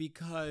it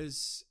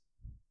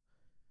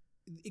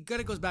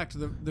kind of goes back to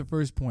the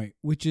first point,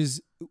 which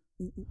is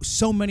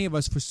so many of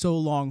us for so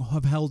long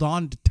have held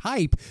on to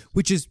type,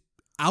 which is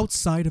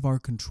outside of our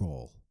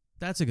control.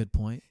 That's a good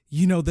point.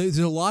 There's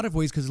a lot of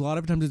ways because a lot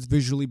of times it's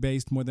visually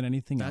based more than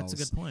anything else.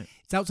 That's a good point.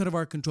 It's outside of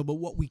our control, but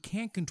what we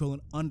can't control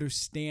and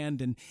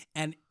understand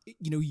and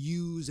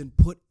use and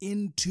put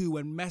into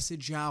and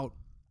message out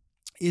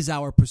is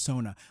our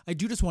persona. I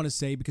do just want to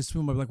say, because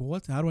people might be like,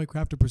 well, how do I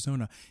craft a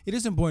persona? It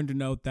is important to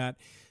note that,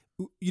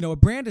 a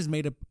brand is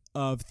made up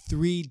of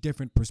three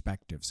different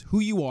perspectives. Who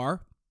you are,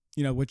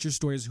 what your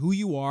story is, who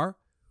you are,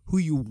 who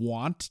you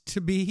want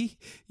to be,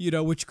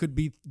 which could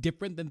be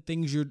different than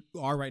things you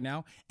are right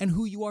now, and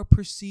who you are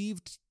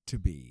perceived to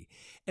be.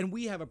 And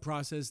we have a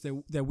process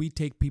that we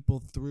take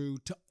people through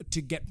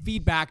to get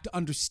feedback, to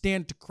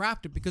understand, to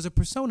craft it, because a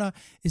persona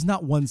is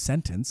not one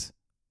sentence.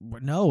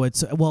 No,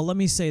 let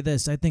me say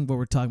this. I think what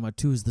we're talking about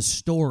too is the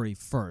story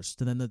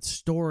first, and then the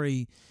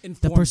story,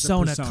 the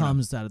persona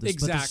comes out of this.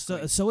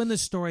 Exactly. So in the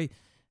story,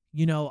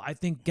 I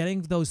think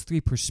getting those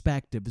three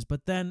perspectives,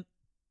 but then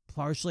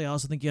partially, I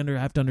also think you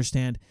have to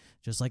understand,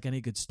 just like any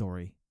good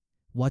story,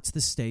 what's the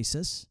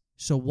stasis?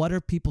 So what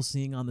are people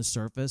seeing on the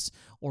surface,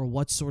 or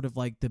what's sort of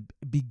like the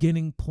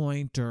beginning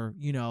point, or,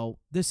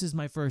 this is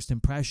my first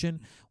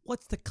impression.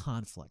 What's the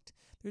conflict?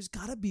 There's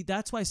got to be.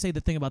 That's why I say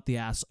the thing about the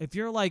ass. If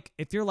you're like,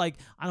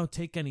 I don't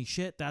take any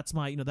shit, that's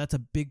my, that's a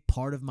big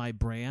part of my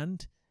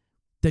brand,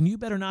 then you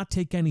better not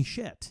take any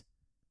shit.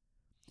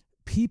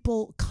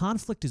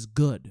 Conflict is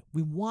good.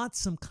 We want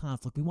some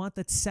conflict. We want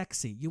that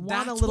sexy. You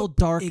want a little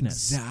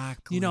darkness.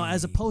 Exactly.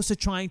 As opposed to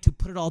trying to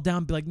put it all down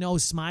and be like, no,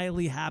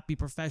 smiley, happy,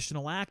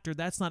 professional actor.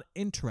 That's not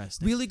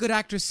interesting. Really good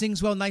actor,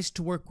 sings well, nice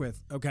to work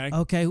with.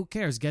 Okay, who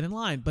cares? Get in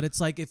line. But it's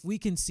like, if we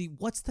can see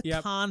what's the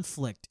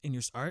conflict in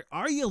your...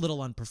 Are you a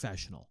little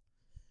unprofessional?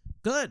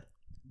 Good.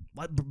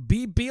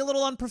 Be a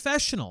little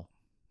unprofessional.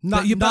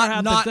 Not you better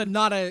have not the good,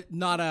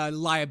 not a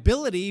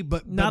liability,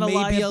 but not a maybe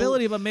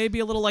liability, but maybe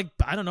a little like,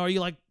 I don't know. Are you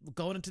like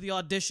going into the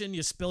audition,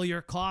 you spill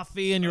your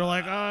coffee, and you're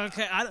like, oh,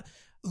 okay,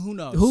 who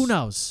knows? who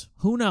knows?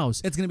 Who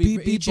knows? It's going to be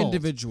for each bold.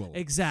 individual.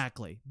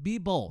 Exactly. Be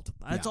bold.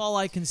 That's all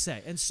I can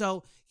say. And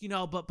so,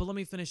 but let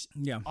me finish.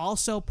 Yeah.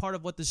 Also, part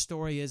of what the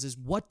story is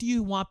what do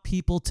you want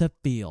people to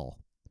feel?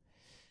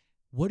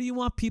 What do you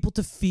want people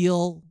to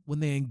feel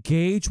when they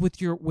engage with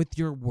your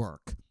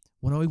work?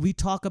 When we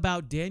talk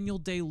about Daniel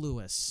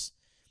Day-Lewis,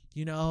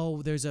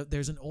 there's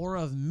an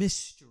aura of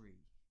mystery.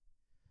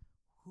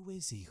 Who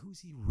is he?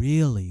 Who's he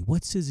really?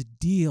 What's his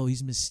deal?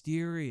 He's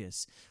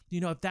mysterious.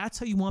 If that's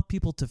how you want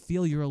people to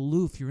feel, you're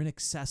aloof, you're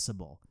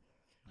inaccessible.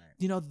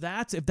 Right.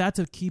 If that's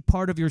a key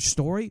part of your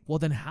story, well,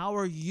 then how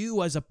are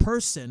you as a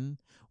person?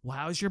 Well,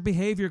 how is your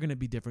behavior going to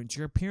be different?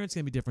 Your appearance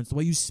going to be different? The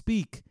way you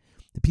speak,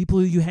 the people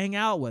who you hang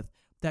out with,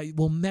 that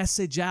will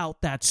message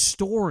out that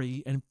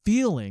story and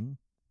feeling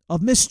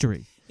of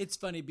mystery. It's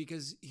funny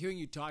because hearing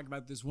you talk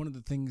about this, one of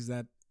the things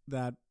that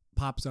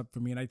pops up for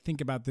me, and I think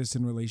about this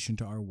in relation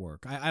to our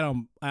work. I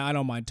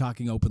don't mind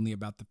talking openly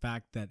about the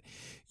fact that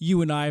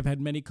you and I have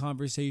had many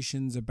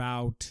conversations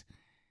about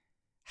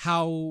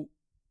how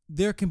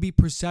there can be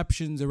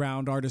perceptions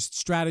around artist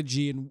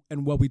strategy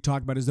and what we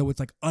talk about as though it's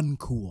like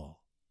uncool,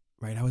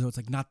 right? How it's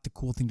like not the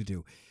cool thing to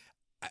do.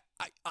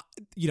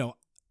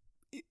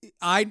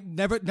 I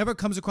never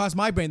comes across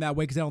my brain that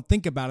way because I don't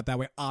think about it that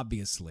way,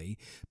 obviously.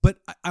 But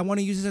I want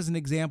to use this as an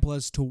example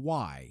as to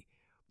why,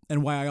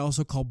 and why I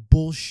also call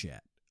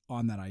bullshit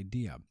on that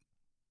idea.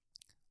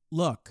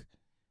 Look,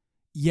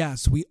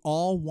 yes, we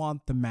all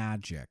want the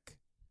magic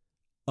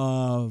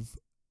of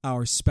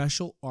our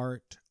special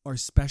art, our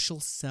special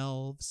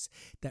selves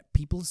that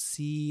people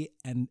see,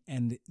 and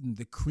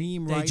the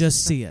cream rises. They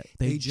just see it.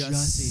 They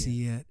just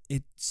see it.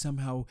 It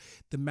somehow,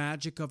 the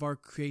magic of our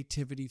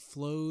creativity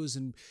flows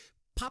and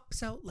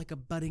pops out like a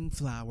budding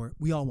flower.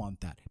 We all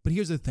want that. But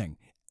here's the thing.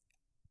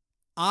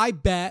 I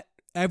bet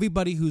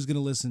everybody who's going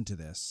to listen to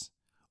this,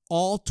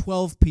 all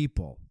 12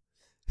 people,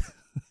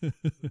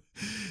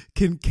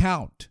 can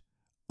count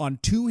on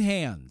two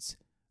hands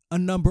a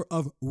number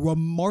of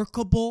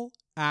remarkable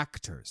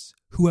actors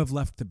who have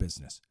left the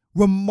business.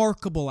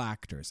 Remarkable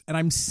actors. And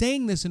I'm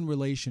saying this in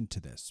relation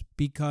to this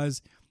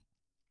because,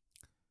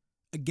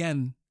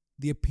 again,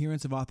 the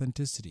appearance of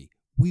authenticity.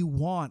 We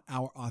want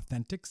our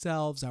authentic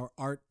selves, our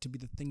art to be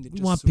the thing that we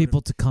want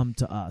people to come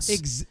to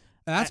us.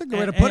 That's a good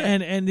way to put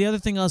it. And the other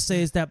thing I'll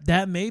say is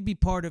that may be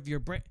part of your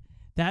brand.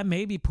 That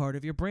may be part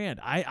of your brand.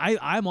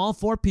 I'm all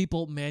for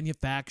people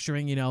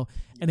manufacturing, an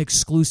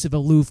exclusive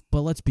aloof,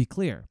 but let's be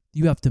clear.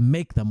 You have to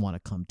make them want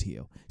to come to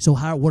you. So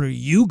what are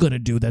you going to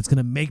do that's going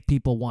to make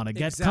people want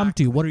to come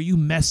to you? What are you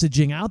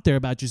messaging out there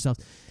about yourself?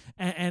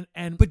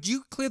 But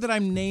you clear that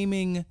I'm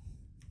naming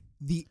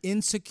the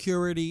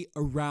insecurity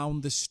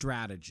around the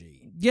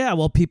strategy. Yeah,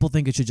 well, people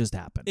think it should just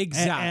happen.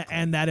 Exactly.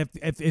 And that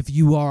if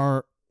you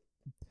are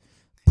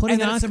putting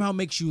and on, that somehow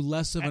makes you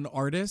less of an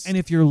artist. And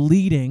if you're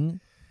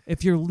leading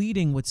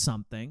with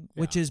something,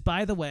 which is,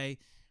 by the way,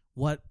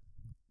 what,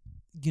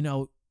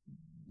 a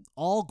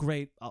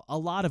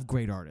lot of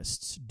great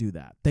artists do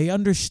that. They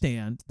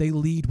understand, they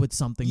lead with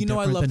something different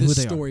I love than who this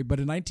they story, are. but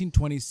in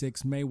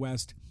 1926, Mae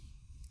West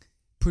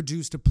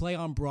produced a play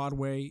on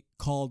Broadway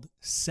called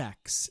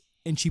Sex,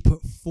 and she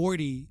put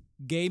 40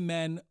 gay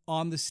men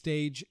on the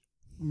stage,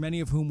 many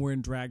of whom were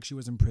in drag. She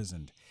was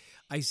imprisoned.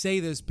 I say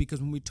this because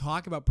when we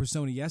talk about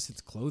persona, yes, it's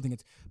clothing,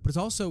 but it's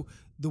also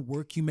the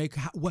work you make.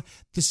 What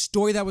the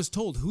story that was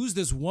told? Who's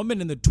this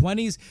woman in the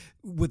 20s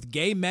with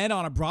gay men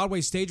on a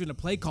Broadway stage in a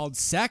play called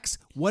Sex?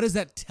 What does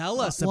that tell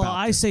us about? Well,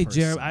 I say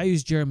I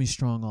use Jeremy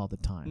Strong all the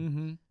time.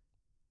 Mm-hmm.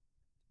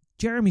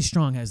 Jeremy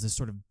Strong has this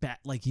sort of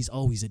like he's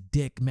always a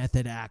dick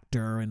method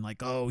actor and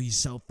like, oh, he's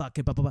so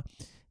fucking blah blah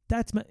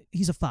blah.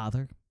 He's a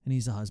father and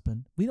he's a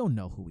husband. We don't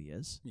know who he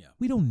is. Yeah,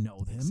 we don't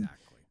know him. Exactly.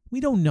 We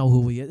don't know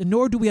who he is,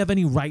 nor do we have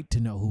any right to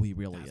know who he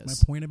really is.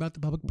 That's my point about the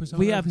public persona.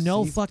 We have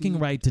no fucking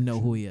right to know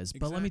who he is. Exactly.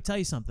 But let me tell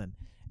you something.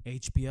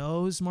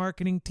 HBO's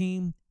marketing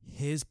team,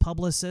 his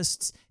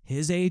publicists,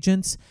 his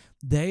agents,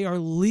 they are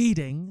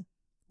leading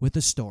with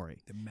the story.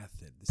 The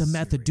method. The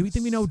method. Do we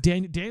think we know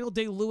Daniel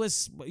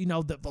Day-Lewis,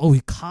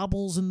 he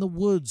cobbles in the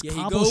woods.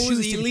 Yeah,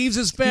 he leaves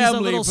his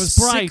family for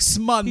 6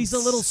 months. He's a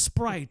little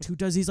sprite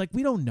he's like,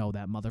 we don't know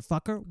that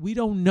motherfucker. We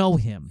don't know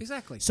him.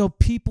 Exactly. So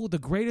people, the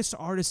greatest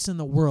artists in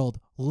the world,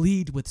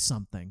 lead with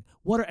something.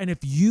 And if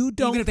you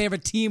don't... Even if they have a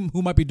team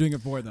who might be doing it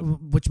for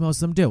them. Which most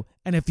of them do.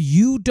 And if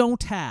you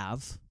don't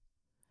have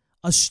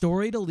a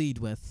story to lead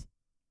with,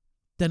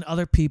 then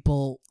other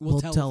people will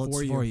tell it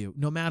for you,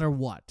 no matter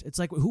what. It's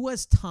like, who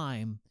has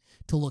time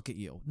to look at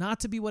you? Not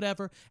to be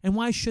whatever, and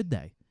why should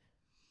they?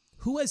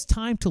 Who has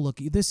time to look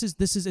at you? It's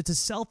a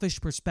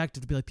selfish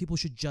perspective to be like, people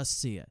should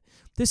just see it.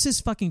 This is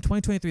fucking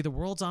 2023. The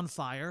world's on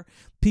fire.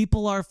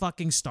 People are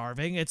fucking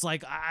starving. It's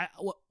like,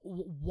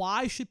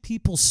 why should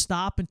people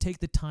stop and take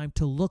the time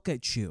to look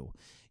at you?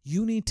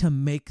 You need to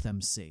make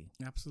them see.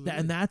 Absolutely.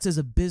 And that's, as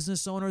a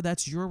business owner,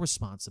 that's your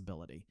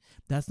responsibility.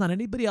 That's not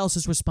anybody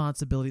else's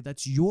responsibility.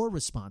 That's your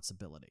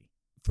responsibility.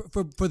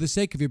 for the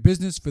sake of your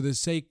business, for the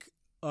sake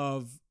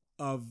of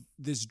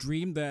this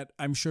dream that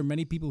I'm sure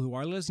many people who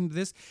are listening to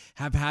this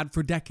have had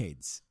for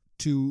decades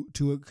to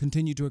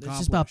continue to accomplish. It's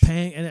just about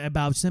paying, and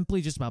about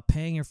simply just about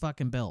paying your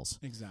fucking bills.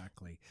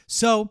 Exactly.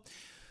 So,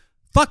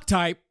 fuck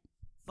type.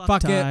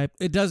 Fuck type.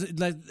 it. It does.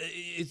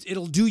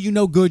 It'll do you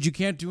no good. You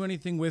can't do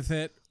anything with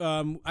it.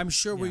 I'm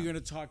sure we're going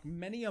to talk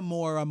many a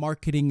more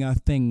marketing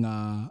thing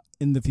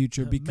in the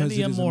future because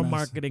many it a is more mess.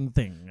 marketing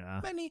thing.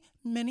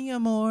 Many a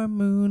more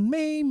moon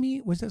may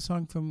meet. What's that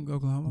song from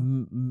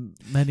Oklahoma?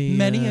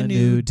 Many a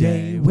new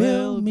day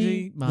will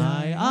meet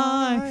my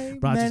eye.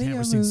 Roger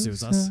Hammerstein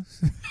sues us.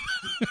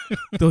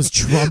 Those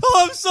Trump.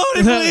 Oh, I'm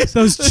sorry.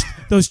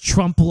 those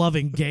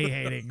Trump-loving,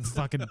 gay-hating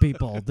fucking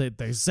people.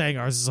 They sang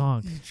our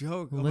song.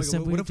 Joke.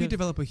 Listen, what if we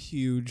develop a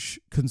huge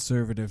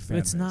conservative fan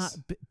It's base? not,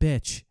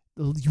 bitch.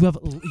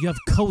 You have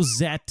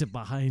Cosette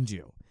behind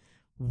you.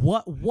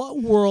 What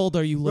world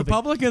are you living?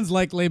 Republicans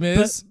like Les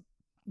Mis.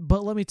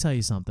 But let me tell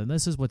you something.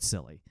 This is what's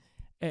silly.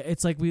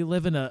 It's like we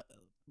live in a.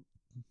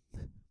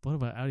 What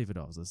about? I don't even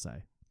know what I was gonna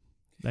say.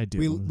 I do.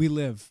 We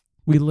live.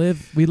 We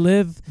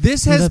live.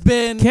 This has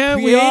been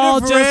Can't we all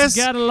Creative just Risk,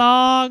 get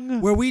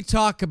along? where we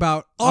talk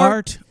about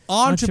art,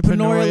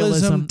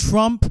 entrepreneurialism,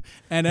 Trump,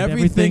 and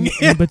everything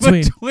in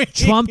between. Trump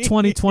Trump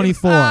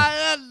 2024.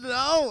 I don't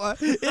know.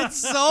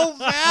 It's so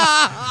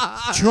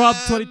bad. Trump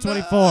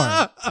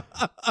 2024.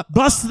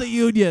 Bust the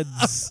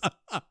unions.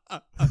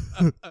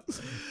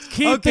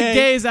 Keep the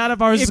gays out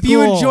of our school. If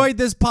you enjoyed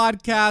this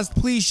podcast,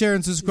 please share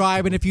and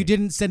subscribe. And if you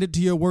didn't, send it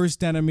to your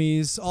worst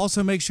enemies.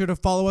 Also, make sure to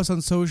follow us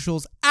on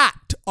socials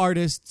at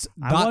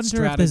artists.strategy. I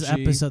wonder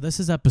if this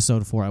is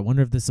episode 4. I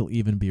wonder if this will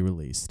even be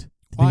released.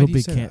 Why do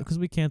you say that? Because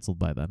we cancanceled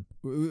by then.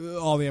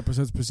 All the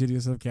episodes preceding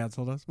us have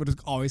canceled us. We're just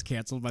always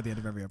canceled by the end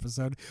of every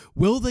episode.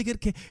 Will they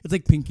get It's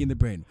like Pinky in the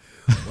Brain.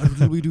 What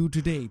will we do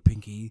today,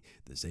 Pinky?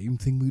 The same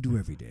thing we do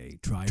every day.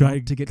 Try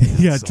not to get canceled.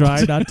 Yeah,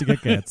 try not to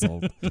get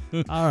canceled.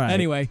 All right.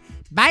 Anyway,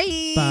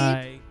 bye.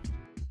 Bye.